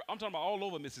I'm talking about all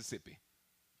over Mississippi,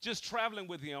 just traveling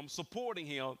with him, supporting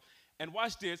him. And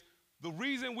watch this. The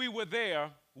reason we were there,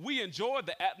 we enjoyed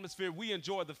the atmosphere, we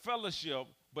enjoyed the fellowship,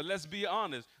 but let's be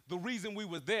honest, the reason we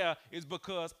were there is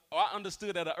because I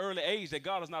understood at an early age that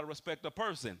God is not a respecter of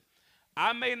person.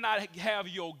 I may not have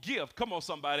your gift, come on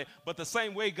somebody, but the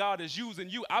same way God is using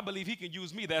you, I believe he can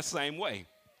use me that same way.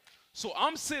 So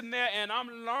I'm sitting there and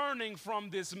I'm learning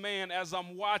from this man as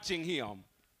I'm watching him.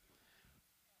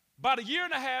 About a year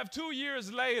and a half, 2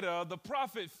 years later, the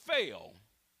prophet fell.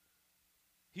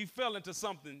 He fell into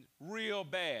something real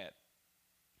bad.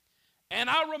 And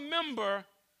I remember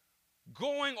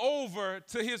going over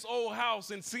to his old house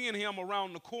and seeing him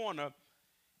around the corner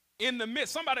in the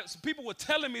midst. People were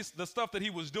telling me the stuff that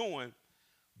he was doing,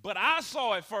 but I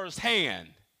saw it firsthand.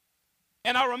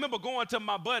 And I remember going to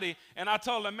my buddy, and I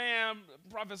told him, man,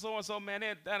 Prophet so-and-so, man,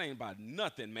 that ain't about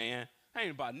nothing, man. That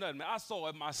ain't about nothing, man. I saw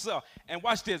it myself. And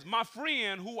watch this. My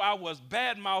friend who I was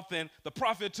bad-mouthing, the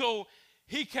prophet told,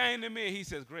 he came to me, and he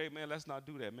says, Greg, man, let's not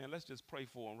do that, man. Let's just pray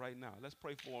for him right now. Let's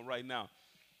pray for him right now.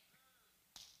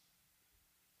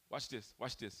 Watch this.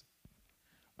 Watch this.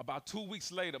 About 2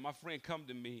 weeks later, my friend come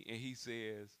to me, and he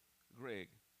says, Greg,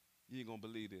 you ain't going to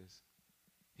believe this.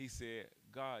 He said,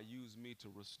 God used me to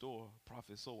restore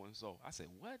Prophet so-and-so. I said,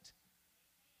 what?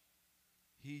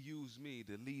 He used me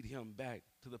to lead him back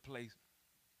to the place.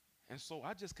 And so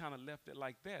I just kind of left it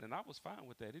like that, and I was fine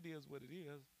with that. It is what it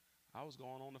is. I was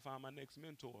going on to find my next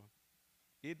mentor.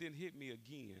 It didn't hit me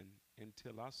again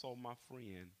until I saw my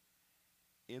friend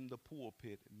in the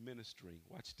pulpit ministering,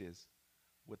 watch this,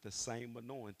 with the same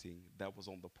anointing that was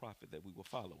on the prophet that we were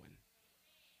following.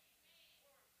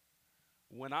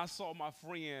 When I saw my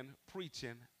friend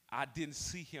preaching, I didn't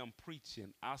see him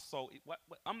preaching. I saw,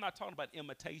 I'm not talking about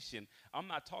imitation. I'm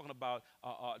not talking about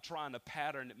trying to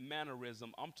pattern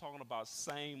mannerism. I'm talking about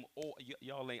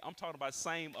I'm talking about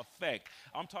same effect.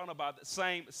 I'm talking about the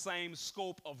same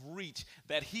scope of reach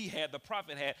that he had, the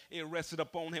prophet had. It rested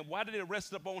upon him. Why did it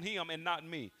rest upon him and not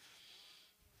me?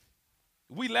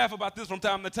 We laugh about this from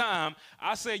time to time.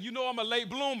 I say, I'm a late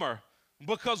bloomer.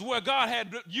 Because where God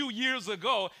had you years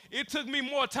ago, it took me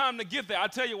more time to get there. I'll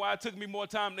tell you why it took me more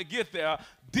time to get there.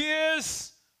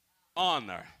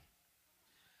 Dishonor.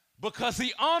 Because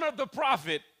he honored the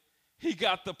prophet, he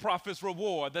got the prophet's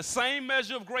reward. The same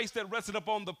measure of grace that rested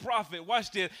upon the prophet, watch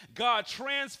this, God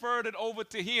transferred it over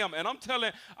to him. And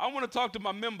I want to talk to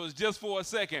my members just for a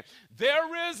second.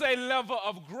 There is a level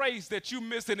of grace that you're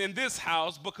missing in this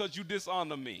house because you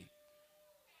dishonor me.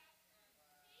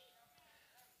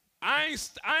 I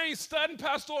ain't studying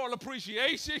pastoral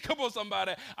appreciation. Come on,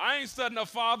 somebody. I ain't studying a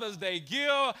Father's Day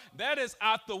gift. That is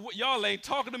out the way. Y'all ain't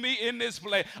talking to me in this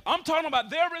place. I'm talking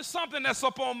about there is something that's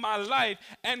upon my life,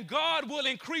 and God will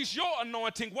increase your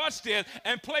anointing. Watch this,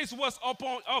 and place what's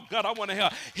upon. Oh God, I want to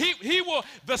help. He will,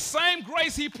 the same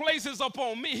grace he places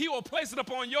upon me, he will place it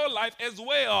upon your life as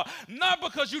well. Not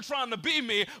because you're trying to be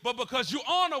me, but because you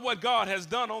honor what God has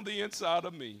done on the inside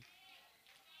of me.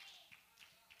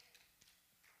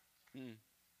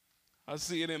 I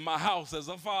see it in my house as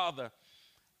a father.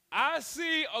 I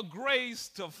see a grace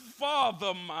to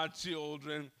father my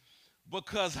children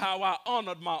because how I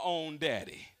honored my own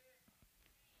daddy.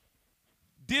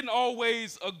 Didn't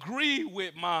always agree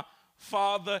with my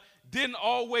father, didn't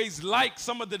always like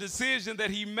some of the decisions that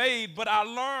he made, but I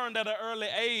learned at an early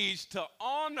age to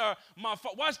honor my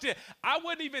father. Watch this. I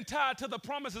wasn't even tied to the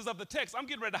promises of the text. I'm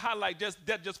getting ready to highlight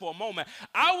that just for a moment.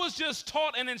 I was just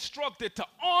taught and instructed to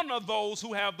honor those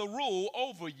who have the rule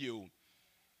over you.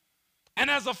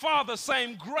 And as a father,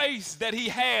 same grace that he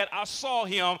had, I saw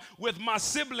him with my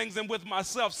siblings and with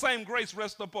myself. Same grace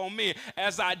rests upon me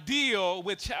as I deal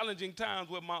with challenging times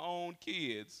with my own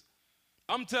kids.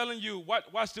 I'm telling you,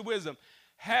 watch the wisdom.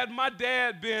 Had my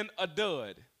dad been a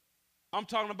dud, I'm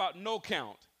talking about no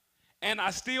count, and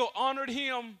I still honored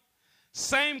him,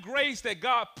 same grace that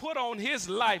God put on his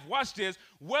life, watch this,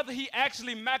 whether he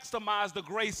actually maximized the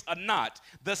grace or not,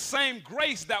 the same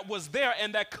grace that was there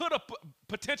and that could have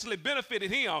potentially benefited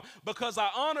him because I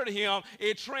honored him,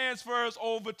 it transfers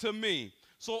over to me.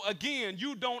 So again,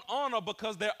 you don't honor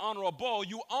because they're honorable.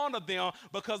 You honor them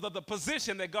because of the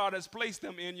position that God has placed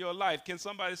them in your life. Can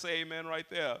somebody say amen right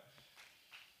there?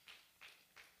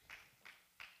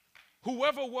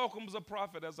 Whoever welcomes a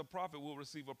prophet as a prophet will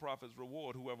receive a prophet's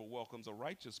reward. Whoever welcomes a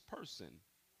righteous person,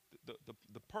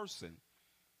 the person,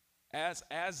 as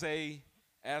a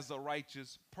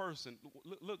righteous person.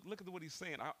 Look at what he's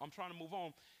saying. I'm trying to move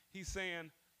on. He's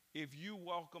saying, if you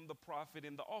welcome the prophet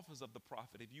in the office of the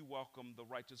prophet, if you welcome the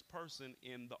righteous person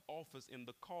in the office, in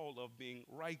the call of being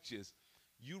righteous,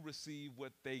 you receive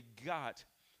what they got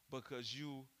because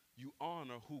you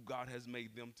honor who God has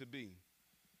made them to be.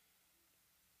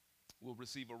 Will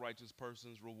receive a righteous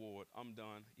person's reward. I'm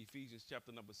done. Ephesians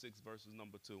chapter number 6, verses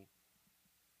number 2.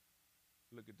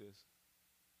 Look at this.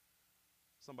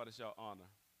 Somebody shout honor.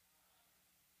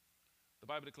 The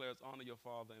Bible declares, honor your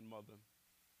father and mother,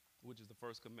 which is the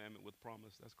first commandment with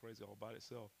promise. That's crazy all by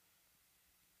itself.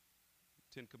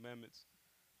 10 commandments.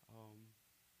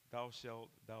 Thou shalt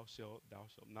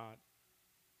not.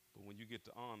 But when you get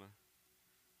to honor,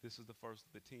 This is the first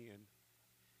of the 10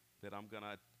 that I'm going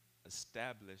to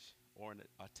establish or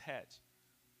attach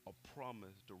a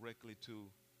promise directly to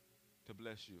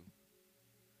bless you.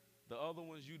 The other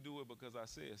ones, you do it because I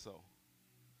said so.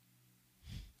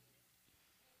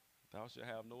 Thou shalt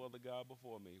have no other God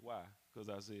before me. Why? Because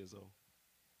I said so.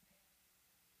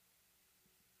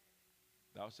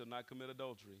 Thou shalt not commit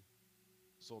adultery,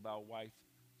 so thy wife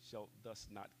shalt thus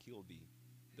not kill thee.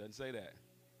 Doesn't say that.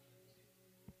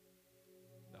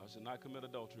 Thou shalt not commit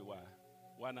adultery. Why?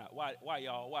 Why not? Why,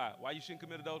 y'all? Why? Why you shouldn't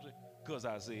commit adultery? Because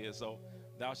I said so.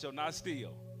 Thou shalt not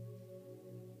steal,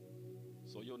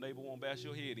 so your neighbor won't bash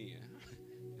your head in.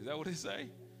 Is that what it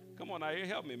say? Come on now, here,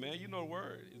 help me, man. You know the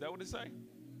word. Is that what it say?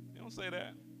 It don't say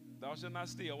that. Thou shalt not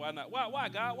steal. Why not? Why,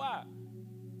 God? Why?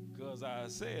 Because I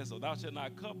said so. Thou shalt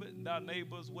not covet thy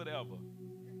neighbor's whatever.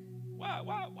 Why,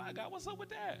 God? What's up with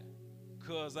that?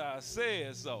 Because I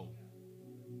said so.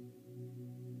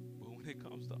 But when it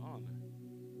comes to honor,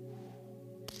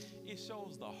 it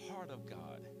shows the heart of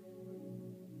God.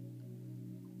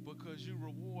 Because you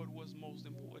reward what's most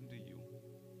important to you.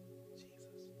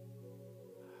 Jesus.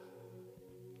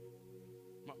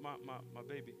 My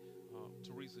baby,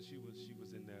 Teresa, she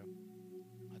was in there.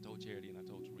 I told Charity and I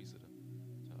told Teresa to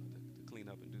clean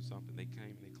up and do something. They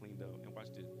came and they cleaned up. And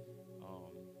watch this.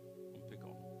 I'm going to pick on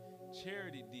them.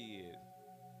 Charity did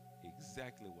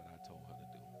exactly what I told her to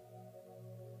do.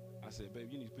 I said, baby,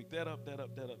 you need to pick that up, that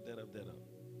up, that up, that up, that up.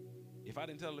 If I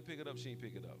didn't tell her to pick it up, she ain't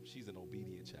pick it up. She's an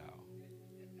obedient child.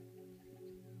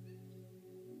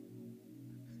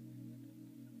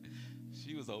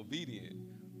 She was obedient.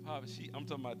 Papa, I'm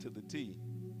talking about to the T.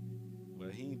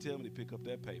 But he didn't tell me to pick up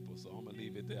that paper, so I'm going to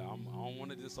leave it there. I don't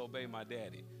want to disobey my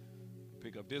daddy.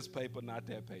 Pick up this paper, not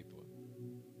that paper.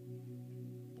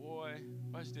 Boy,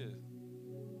 watch this.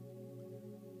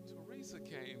 Teresa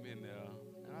came in there,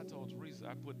 and I told Teresa,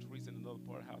 I put Teresa in another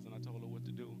part of the house, and I told her what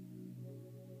to do.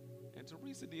 And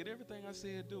Teresa did everything I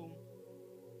said do.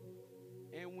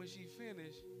 And when she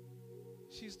finished,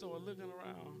 she started looking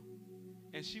around.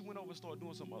 And she went over and started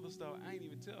doing some other stuff I ain't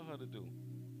even tell her to do.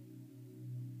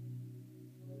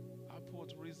 I pulled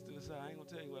Teresa to the side. I ain't gonna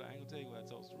tell you what I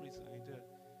told Teresa. I ain't tell her.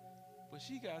 But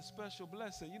she got a special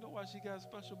blessing. You know why she got a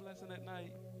special blessing that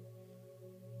night?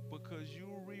 Because you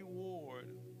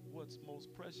reward what's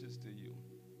most precious to you.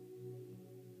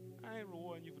 I ain't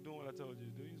rewarding you for doing what I told you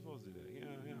to do. You're supposed to do that. Yeah.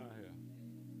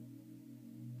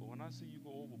 But when I see you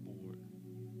go overboard,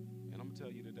 and I'm gonna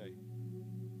tell you today,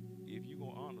 if you're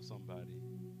going to honor somebody,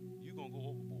 you're going to go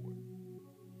overboard.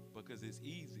 Because it's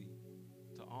easy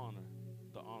to honor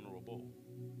the honorable.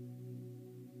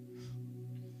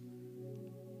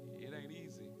 It ain't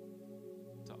easy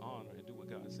to honor and do what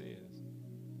God says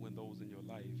when those in your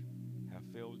life have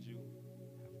failed you,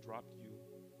 have dropped you,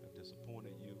 have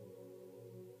disappointed you.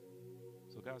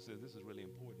 So God says, this is really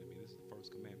important to me. This is the first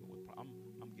commandment.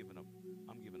 I'm giving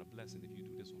a blessing if you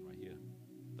do this one right here.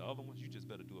 The other ones, you just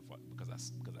better do it because I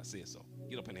said so.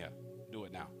 Get up in here. Do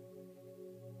it now.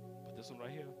 But this one right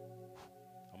here,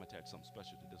 I'm going to attach something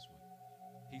special to this one.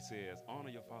 He says, honor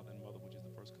your father and mother, which is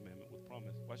the first commandment with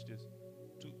promise. Watch this.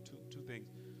 Two things.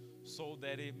 So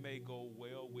that it may go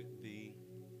well with thee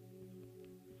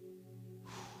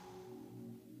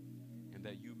and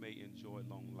that you may enjoy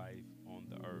long life on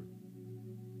the earth.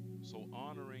 So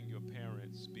honoring your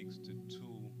parents speaks to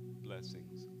two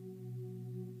blessings.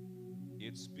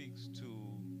 It speaks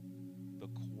to the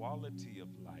quality of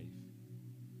life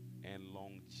and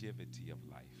longevity of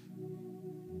life.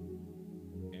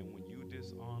 And when you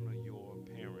dishonor your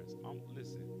parents,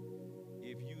 listen,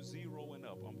 if you 0 and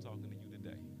up, I'm talking to you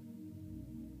today.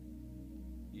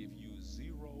 If you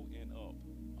 0 and up,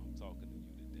 I'm talking to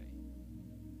you today.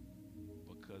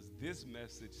 Because this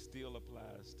message still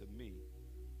applies to me.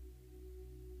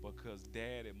 Because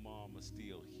dad and mom are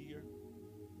still here.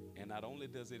 And not only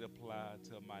does it apply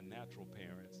to my natural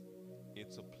parents,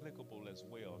 it's applicable as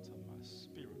well to my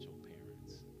spiritual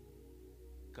parents.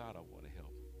 God, I want to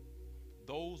help.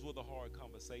 Those were the hard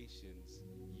conversations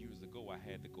years ago. I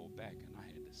had to go back and I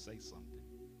had to say something.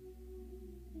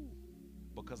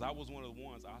 Because I was one of the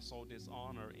ones, I saw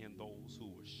dishonor in those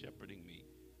who were shepherding me.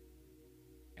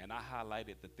 And I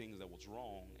highlighted the things that was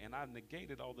wrong. And I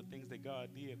negated all the things that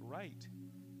God did right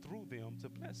through them to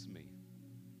bless me.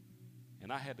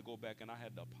 And I had to go back and I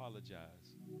had to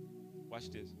apologize.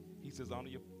 Watch this. He says, honor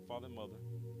your father and mother,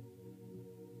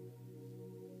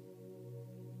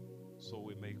 so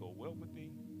it may go well with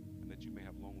thee, and that you may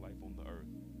have long life on the earth.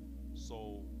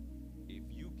 So if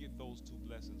you get those two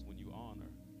blessings when you honor,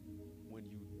 when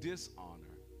you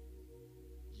dishonor,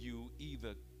 you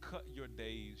either cut your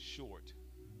days short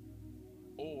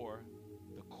or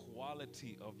the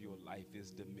quality of your life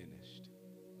is diminished.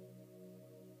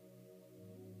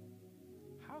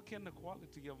 How can the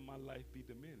quality of my life be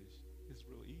diminished? It's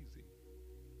real easy.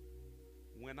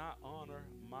 When I honor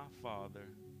my father,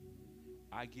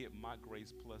 I get my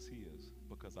grace plus his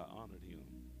because I honored him.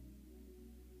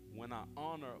 When I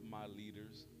honor my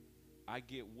leaders, I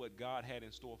get what God had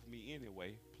in store for me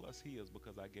anyway, plus his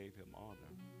because I gave him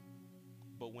honor.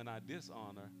 But when I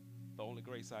dishonor, the only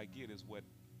grace I get is what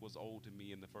was owed to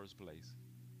me in the first place.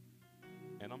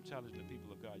 And I'm challenging the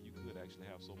people of God, you could actually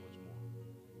have so much more.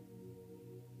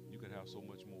 You could have so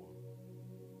much more.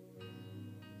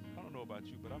 I don't know about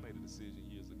you, but I made a decision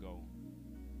years ago.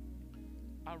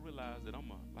 I realized that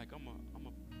I'm a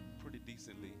pretty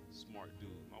decently smart dude.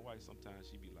 My wife sometimes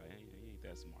she be like, hey, you ain't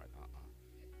that smart.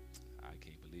 I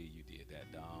can't believe you did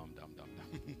that. Dumb.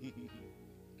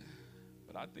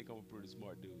 But I think I'm a pretty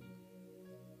smart dude.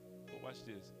 But watch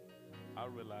this. I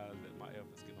realized that my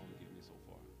efforts can only get me so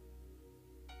far.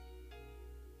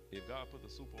 If God put the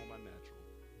super on my natural,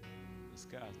 the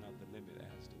sky's not the limit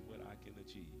as to what I can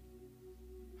achieve.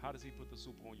 How does he put the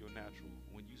super on your natural?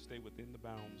 When you stay within the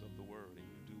bounds of the word and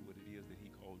you do what it is that he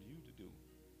called you to do,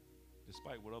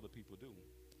 despite what other people do.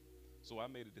 So I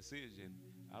made a decision.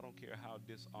 I don't care how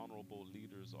dishonorable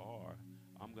leaders are,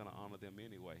 I'm going to honor them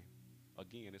anyway.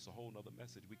 Again, it's a whole nother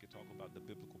message. We could talk about the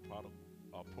biblical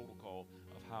protocol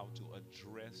of how to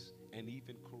address and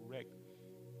even correct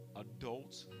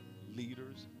adults,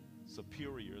 leaders,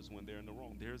 superiors when they're in the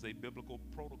wrong. There's a biblical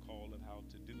protocol of how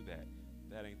to do that.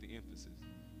 That ain't the emphasis.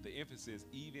 The emphasis,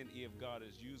 even if God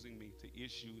is using me to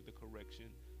issue the correction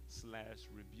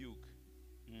 / rebuke,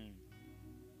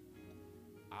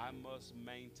 I must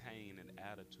maintain an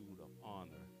attitude of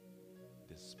honor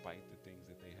despite the things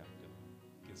that they have done.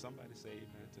 Can somebody say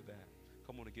amen to that?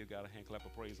 Come on and give God a hand clap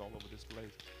of praise all over this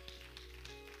place.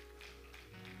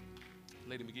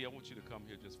 Lady McGee, I want you to come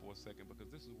here just for a second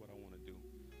because this is what I want to do.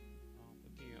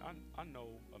 Again, I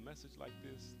know a message like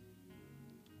this,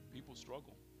 people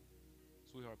struggle.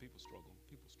 Sweetheart, people struggle.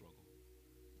 People struggle.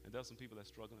 And there's some people that's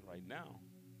struggling right now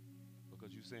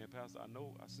because you're saying, Pastor, I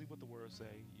see what the word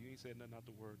say. You ain't said nothing out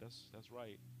the word. That's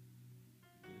right.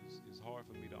 It's hard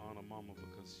for me to honor mama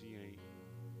because she ain't.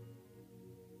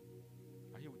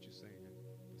 I hear what you're saying.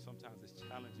 But sometimes it's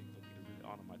challenging for me to really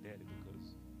honor my daddy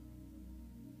because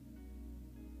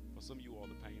for some of you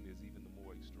all, the pain is even the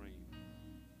more extreme.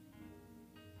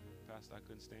 Pastor, I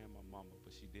couldn't stand my mama,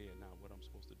 but she dead now. What I'm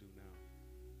supposed to do now?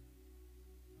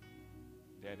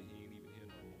 Daddy, he ain't even here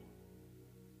no more.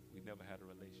 We never had a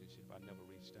relationship. I never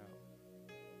reached out.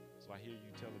 So I hear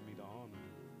you telling me to honor.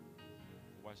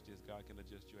 Watch this. God can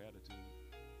adjust your attitude.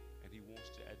 And he wants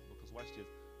to, because watch this.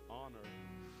 Honor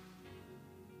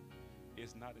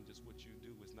is not in just what you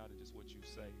do. It's not in just what you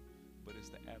say. But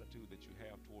it's the attitude that you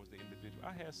have towards the individual.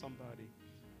 I had somebody,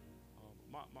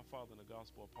 my father in the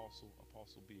gospel, Apostle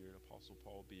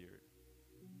Paul Beard.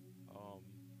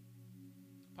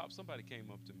 Somebody came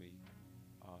up to me.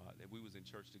 That we was in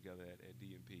church together at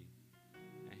DMP,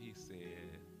 and he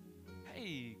said,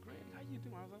 "Hey, Greg, how you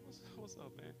doing?" I was like, "What's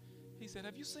up, man?" He said,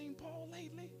 "Have you seen Paul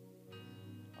lately?"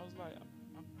 I was like,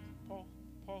 I'm Paul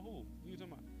who? Who you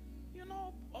talking about? You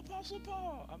know, Apostle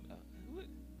Paul.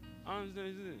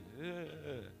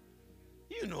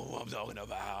 You know who I'm talking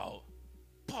about.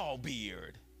 Paul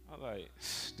Beard. I was like,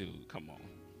 dude, come on.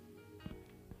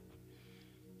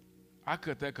 I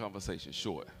cut that conversation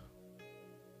short.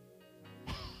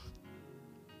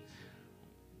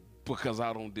 Because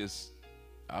I don't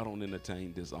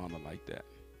entertain dishonor like that.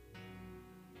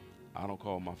 I don't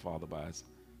call my father by his.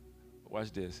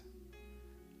 Watch this.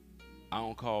 I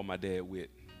don't call my dad Wit.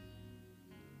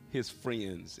 His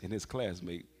friends and his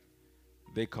classmates,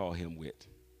 they call him Wit.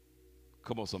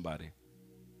 Come on, somebody.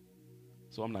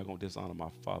 So I'm not going to dishonor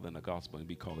my father in the gospel and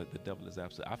be called it the devil is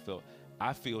absent.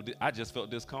 I just felt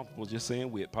discomfortable just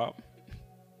saying Wit, Pop.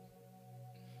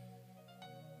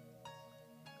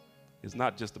 It's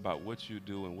not just about what you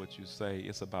do and what you say.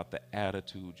 It's about the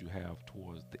attitude you have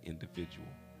towards the individual.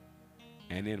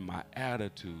 And in my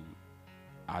attitude,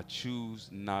 I choose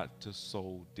not to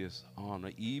sow dishonor.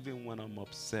 Even when I'm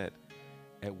upset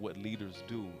at what leaders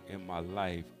do in my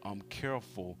life, I'm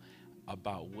careful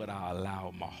about what I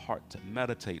allow my heart to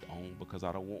meditate on because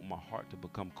I don't want my heart to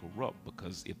become corrupt.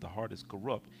 Because if the heart is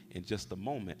corrupt in just a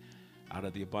moment, out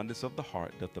of the abundance of the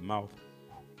heart, doth the mouth,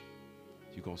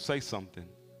 you're going to say something.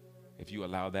 If you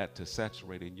allow that to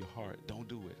saturate in your heart, don't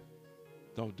do it.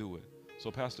 Don't do it.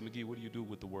 So, Pastor McGee, what do you do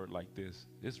with the word like this?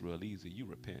 It's real easy. You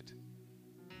repent.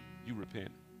 You repent.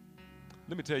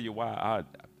 Let me tell you why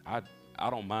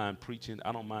I don't mind preaching.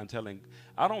 I don't mind telling.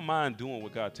 I don't mind doing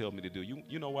what God tells me to do.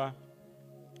 You know why?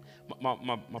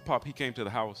 My pop, he came to the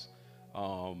house.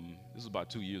 This was about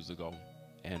 2 years ago,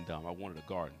 and I wanted a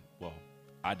garden. Well,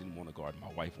 I didn't want a garden.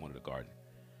 My wife wanted a garden.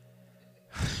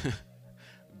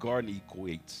 Garden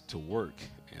equates to work,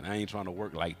 and I ain't trying to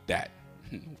work like that.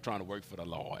 I'm trying to work for the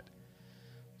Lord.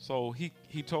 So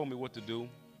he told me what to do.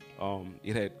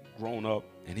 It had grown up,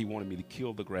 and he wanted me to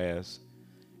kill the grass.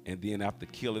 And then after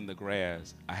killing the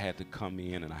grass, I had to come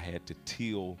in and I had to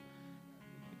till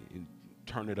and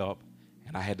turn it up,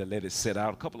 and I had to let it set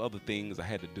out. A couple other things I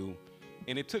had to do.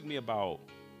 And it took me about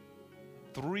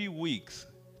 3 weeks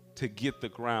to get the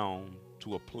ground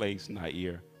to a place,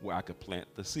 Nair, where I could plant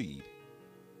the seed.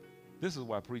 This is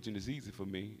why preaching is easy for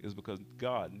me, is because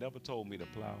God never told me to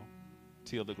plow,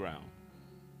 till the ground.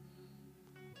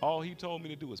 All he told me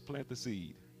to do was plant the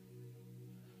seed.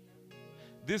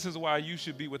 This is why you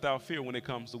should be without fear when it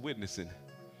comes to witnessing.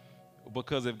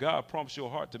 Because if God prompts your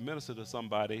heart to minister to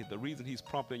somebody, the reason he's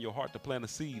prompting your heart to plant a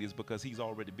seed is because he's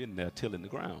already been there tilling the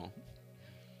ground.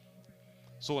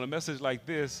 So in a message like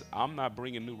this, I'm not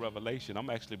bringing new revelation. I'm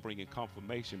actually bringing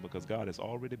confirmation, because God has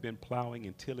already been plowing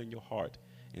and tilling your heart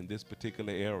in this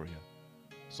particular area.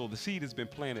 So the seed has been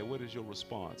planted. What is your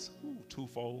response?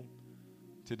 Twofold.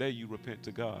 Today you repent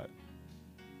to God.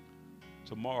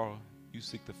 Tomorrow you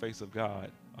seek the face of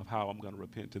God of how I'm going to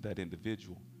repent to that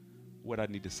individual. What I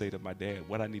need to say to my dad,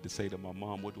 what I need to say to my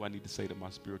mom, what do I need to say to my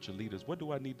spiritual leaders, what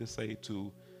do I need to say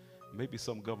to maybe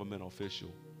some government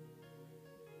official?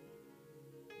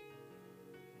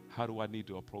 How do I need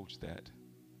to approach that?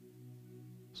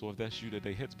 So if that's you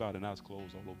today, heads bowed and eyes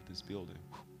closed all over this building.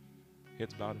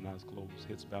 Heads bowed and eyes closed,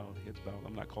 heads bowed, heads bowed.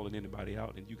 I'm not calling anybody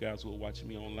out. And you guys who are watching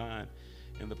me online,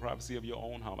 in the privacy of your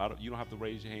own home, you don't have to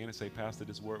raise your hand and say, Pastor,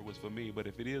 this word was for me. But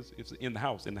if it is, it's in the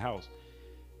house,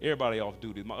 everybody off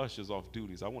duty. My ushers off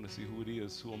duties. I want to see who it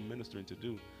is, who I'm ministering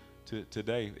to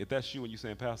today. If that's you and you're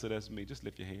saying, Pastor, that's me, just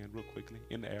lift your hand real quickly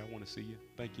in the air. I want to see you.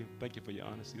 Thank you. Thank you for your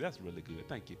honesty. That's really good.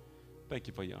 Thank you. Thank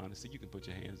you for your honesty. You can put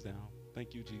your hands down.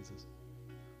 Thank you, Jesus.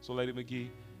 So, Lady McGee,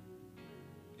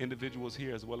 individuals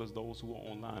here as well as those who are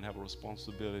online have a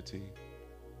responsibility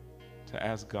to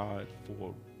ask God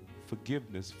for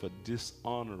forgiveness for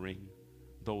dishonoring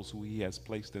those who he has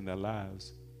placed in their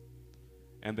lives.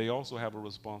 And they also have a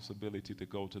responsibility to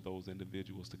go to those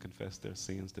individuals to confess their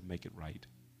sins to make it right.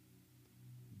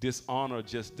 Dishonor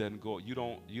just doesn't go. You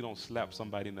don't slap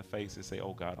somebody in the face and say,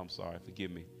 oh God, I'm sorry,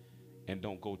 forgive me, and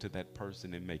don't go to that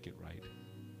person and make it right.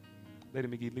 Lady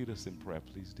McGee, lead us in prayer,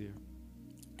 please, dear.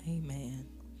 Amen.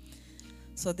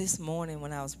 So this morning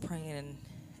when I was praying, and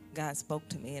God spoke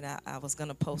to me, and I was going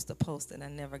to post a post, and I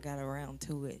never got around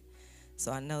to it.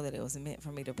 So I know that it was meant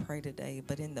for me to pray today.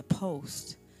 But in the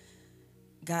post,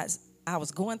 I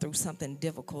was going through something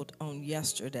difficult on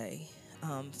yesterday,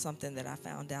 something that I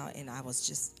found out, and I was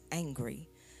just angry.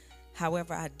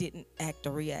 However, I didn't act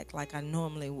or react like I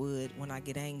normally would when I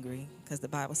get angry, because the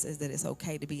Bible says that it's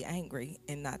okay to be angry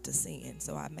and not to sin.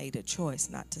 So I made a choice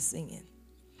not to sin.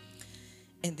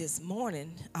 And this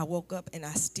morning, I woke up and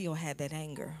I still had that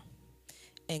anger.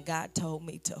 And God told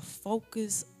me to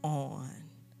focus on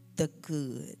the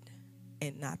good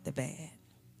and not the bad.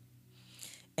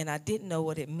 And I didn't know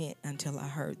what it meant until I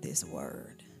heard this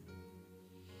word.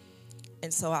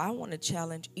 And so I want to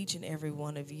challenge each and every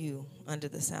one of you under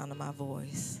the sound of my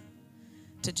voice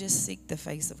to just seek the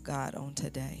face of God on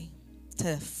today,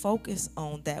 to focus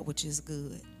on that which is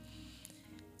good.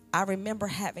 I remember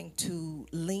having to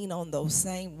lean on those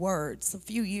same words a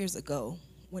few years ago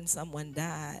when someone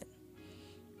died.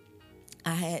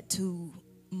 I had to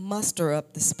muster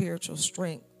up the spiritual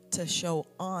strength to show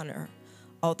honor,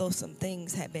 although some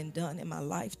things had been done in my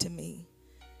life to me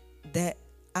that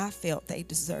I felt they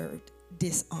deserved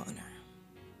dishonor.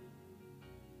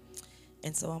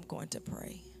 And so I'm going to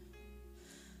pray.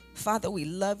 Father, we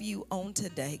love you on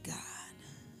today, God.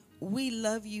 We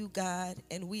love you, God,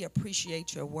 and we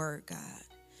appreciate your word, God.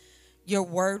 Your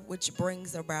word which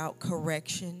brings about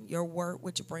correction, your word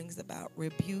which brings about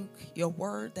rebuke, your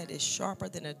word that is sharper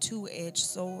than a two-edged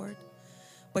sword,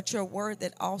 but your word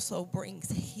that also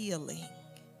brings healing.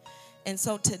 And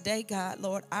so today, God,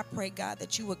 Lord, I pray, God,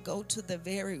 that you would go to the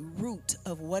very root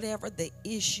of whatever the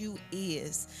issue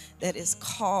is that has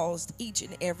caused each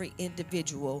and every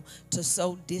individual to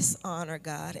sow dishonor,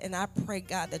 God. And I pray,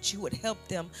 God, that you would help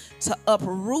them to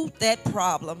uproot that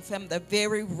problem from the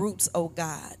very roots, oh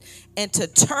God, and to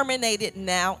terminate it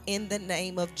now in the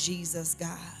name of Jesus,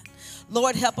 God.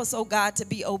 Lord, help us, oh God, to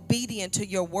be obedient to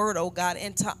your word, oh God,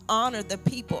 and to honor the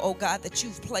people, oh God, that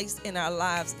you've placed in our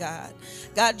lives, God.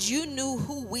 God, you knew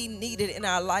who we needed in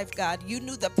our life, God. You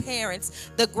knew the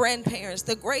parents, the grandparents,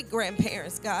 the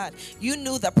great-grandparents, God. You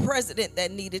knew the president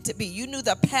that needed to be. You knew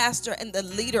the pastor and the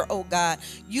leader, oh God.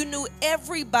 You knew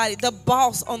everybody, the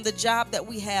boss on the job that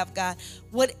we have, God.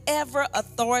 Whatever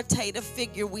authoritative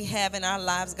figure we have in our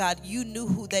lives, God, you knew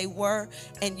who they were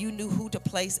and you knew who to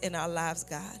place in our lives,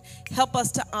 God. Help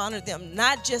us to honor them,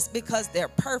 not just because they're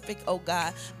perfect, oh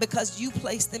God, because you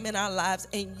placed them in our lives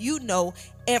and you know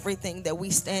everything that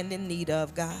we stand in need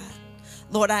of, God.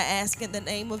 Lord, I ask in the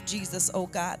name of Jesus, oh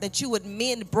God, that you would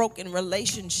mend broken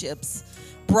relationships,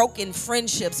 broken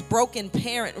friendships, broken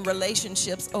parent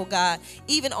relationships, oh God,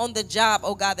 even on the job,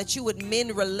 oh God, that you would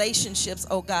mend relationships,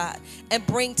 oh God, and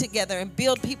bring together and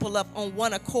build people up on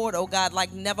one accord, oh God,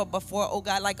 like never before, oh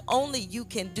God, like only you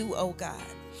can do, oh God.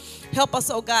 Help us,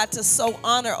 oh God, to so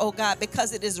honor, oh God,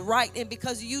 because it is right and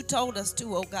because you told us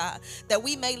to, oh God, that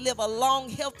we may live a long,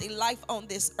 healthy life on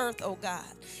this earth, oh God.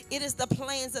 It is the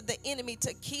plans of the enemy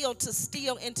to kill, to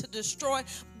steal, and to destroy.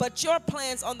 But your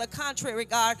plans, on the contrary,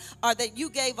 God, are that you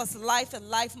gave us life and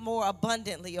life more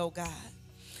abundantly, oh God.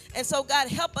 And so, God,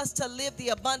 help us to live the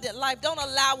abundant life. Don't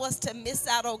allow us to miss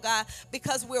out, oh God,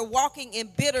 because we're walking in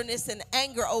bitterness and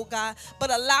anger, oh God,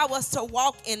 but allow us to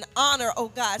walk in honor, oh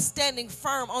God, standing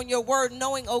firm on your word,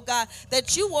 knowing, oh God,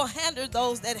 that you will handle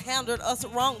those that handled us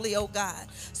wrongly, oh God.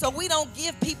 So we don't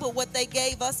give people what they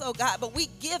gave us, oh God, but we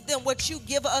give them what you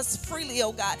give us freely,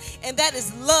 oh God. And that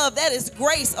is love, that is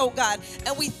grace, oh God.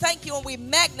 And we thank you and we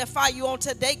magnify you on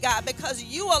today, God, because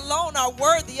you alone are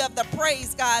worthy of the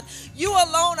praise, God. You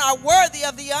alone are worthy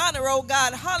of the honor, oh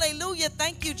God. Hallelujah.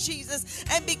 Thank you, Jesus.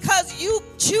 And because you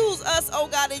choose us, oh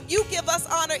God, and you give us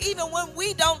honor even when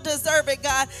we don't deserve it,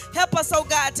 God, help us, oh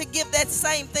God, to give that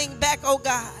same thing back, oh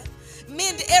God.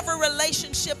 Mend every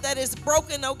relationship that is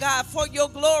broken, oh God, for your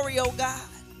glory, oh God.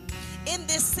 In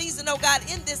this season, oh God,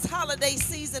 in this holiday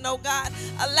season, oh God,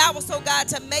 allow us, oh God,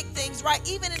 to make things right.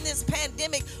 Even in this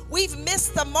pandemic, we've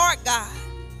missed the mark, God.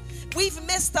 We've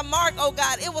missed the mark, oh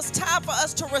God. It was time for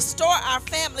us to restore our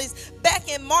families back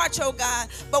in March, oh God.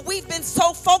 But we've been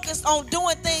so focused on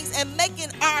doing things and making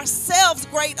ourselves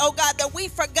great, oh God, that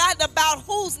we've forgotten about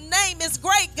whose name is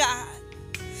great, God.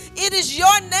 It is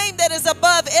your name that is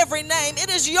above every name. It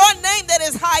is your name that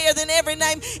is higher than every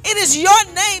name. It is your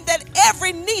name that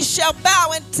every knee shall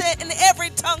bow and every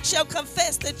tongue shall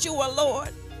confess that you are Lord.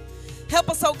 Help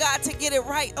us, oh God, to get it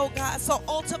right, oh God, so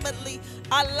ultimately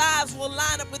our lives will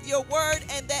line up with your word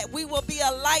and that we will be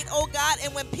a light, oh God,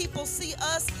 and when people see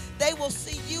us, they will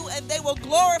see you and they will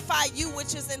glorify you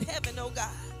which is in heaven, oh God.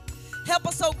 Help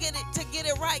us, oh, get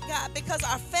it right, God, because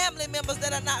our family members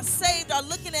that are not saved are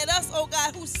looking at us, oh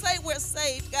God, who say we're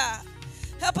saved, God.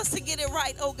 Help us to get it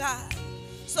right, oh God,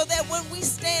 so that when we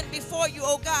stand before you,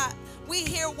 oh God, we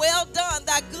hear, well done,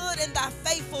 thy good and thy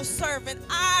faithful servant.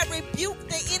 I rebuke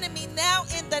the enemy now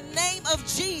in the name of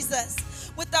Jesus.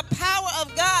 With the power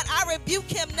of God, I rebuke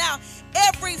him now.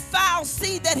 Every foul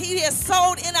seed that he has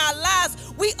sowed in our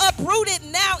lives, we uproot it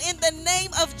now in the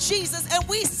name of Jesus. And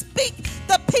we speak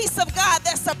the peace of God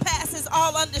that surpasses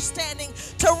all understanding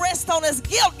to rest on us.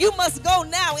 Guilt, you must go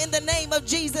now in the name of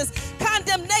Jesus.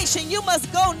 Condemnation, you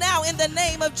must go now in the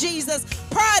name of Jesus.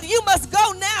 Pride, you must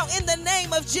go now in the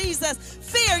name of Jesus.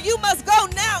 Fear, you must go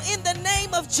now in the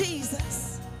name of Jesus.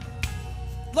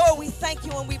 Lord, we thank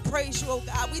you and we praise you, oh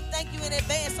God. We thank you in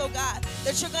advance, oh God,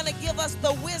 that you're going to give us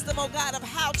the wisdom, oh God, of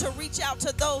how to reach out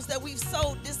to those that we've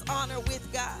sowed dishonor with,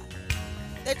 God.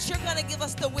 That you're going to give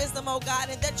us the wisdom, oh God,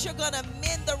 and that you're going to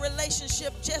mend the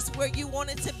relationship just where you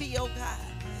want it to be, oh God.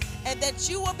 And that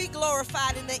you will be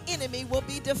glorified and the enemy will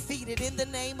be defeated in the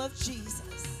name of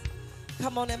Jesus.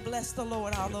 Come on and bless the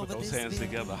Lord all over this building. Put those hands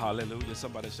together. Hallelujah.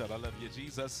 Somebody shout, I love you,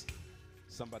 Jesus.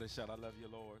 Somebody shout, I love you,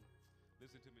 Lord.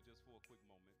 Listen to me just for a quick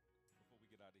moment.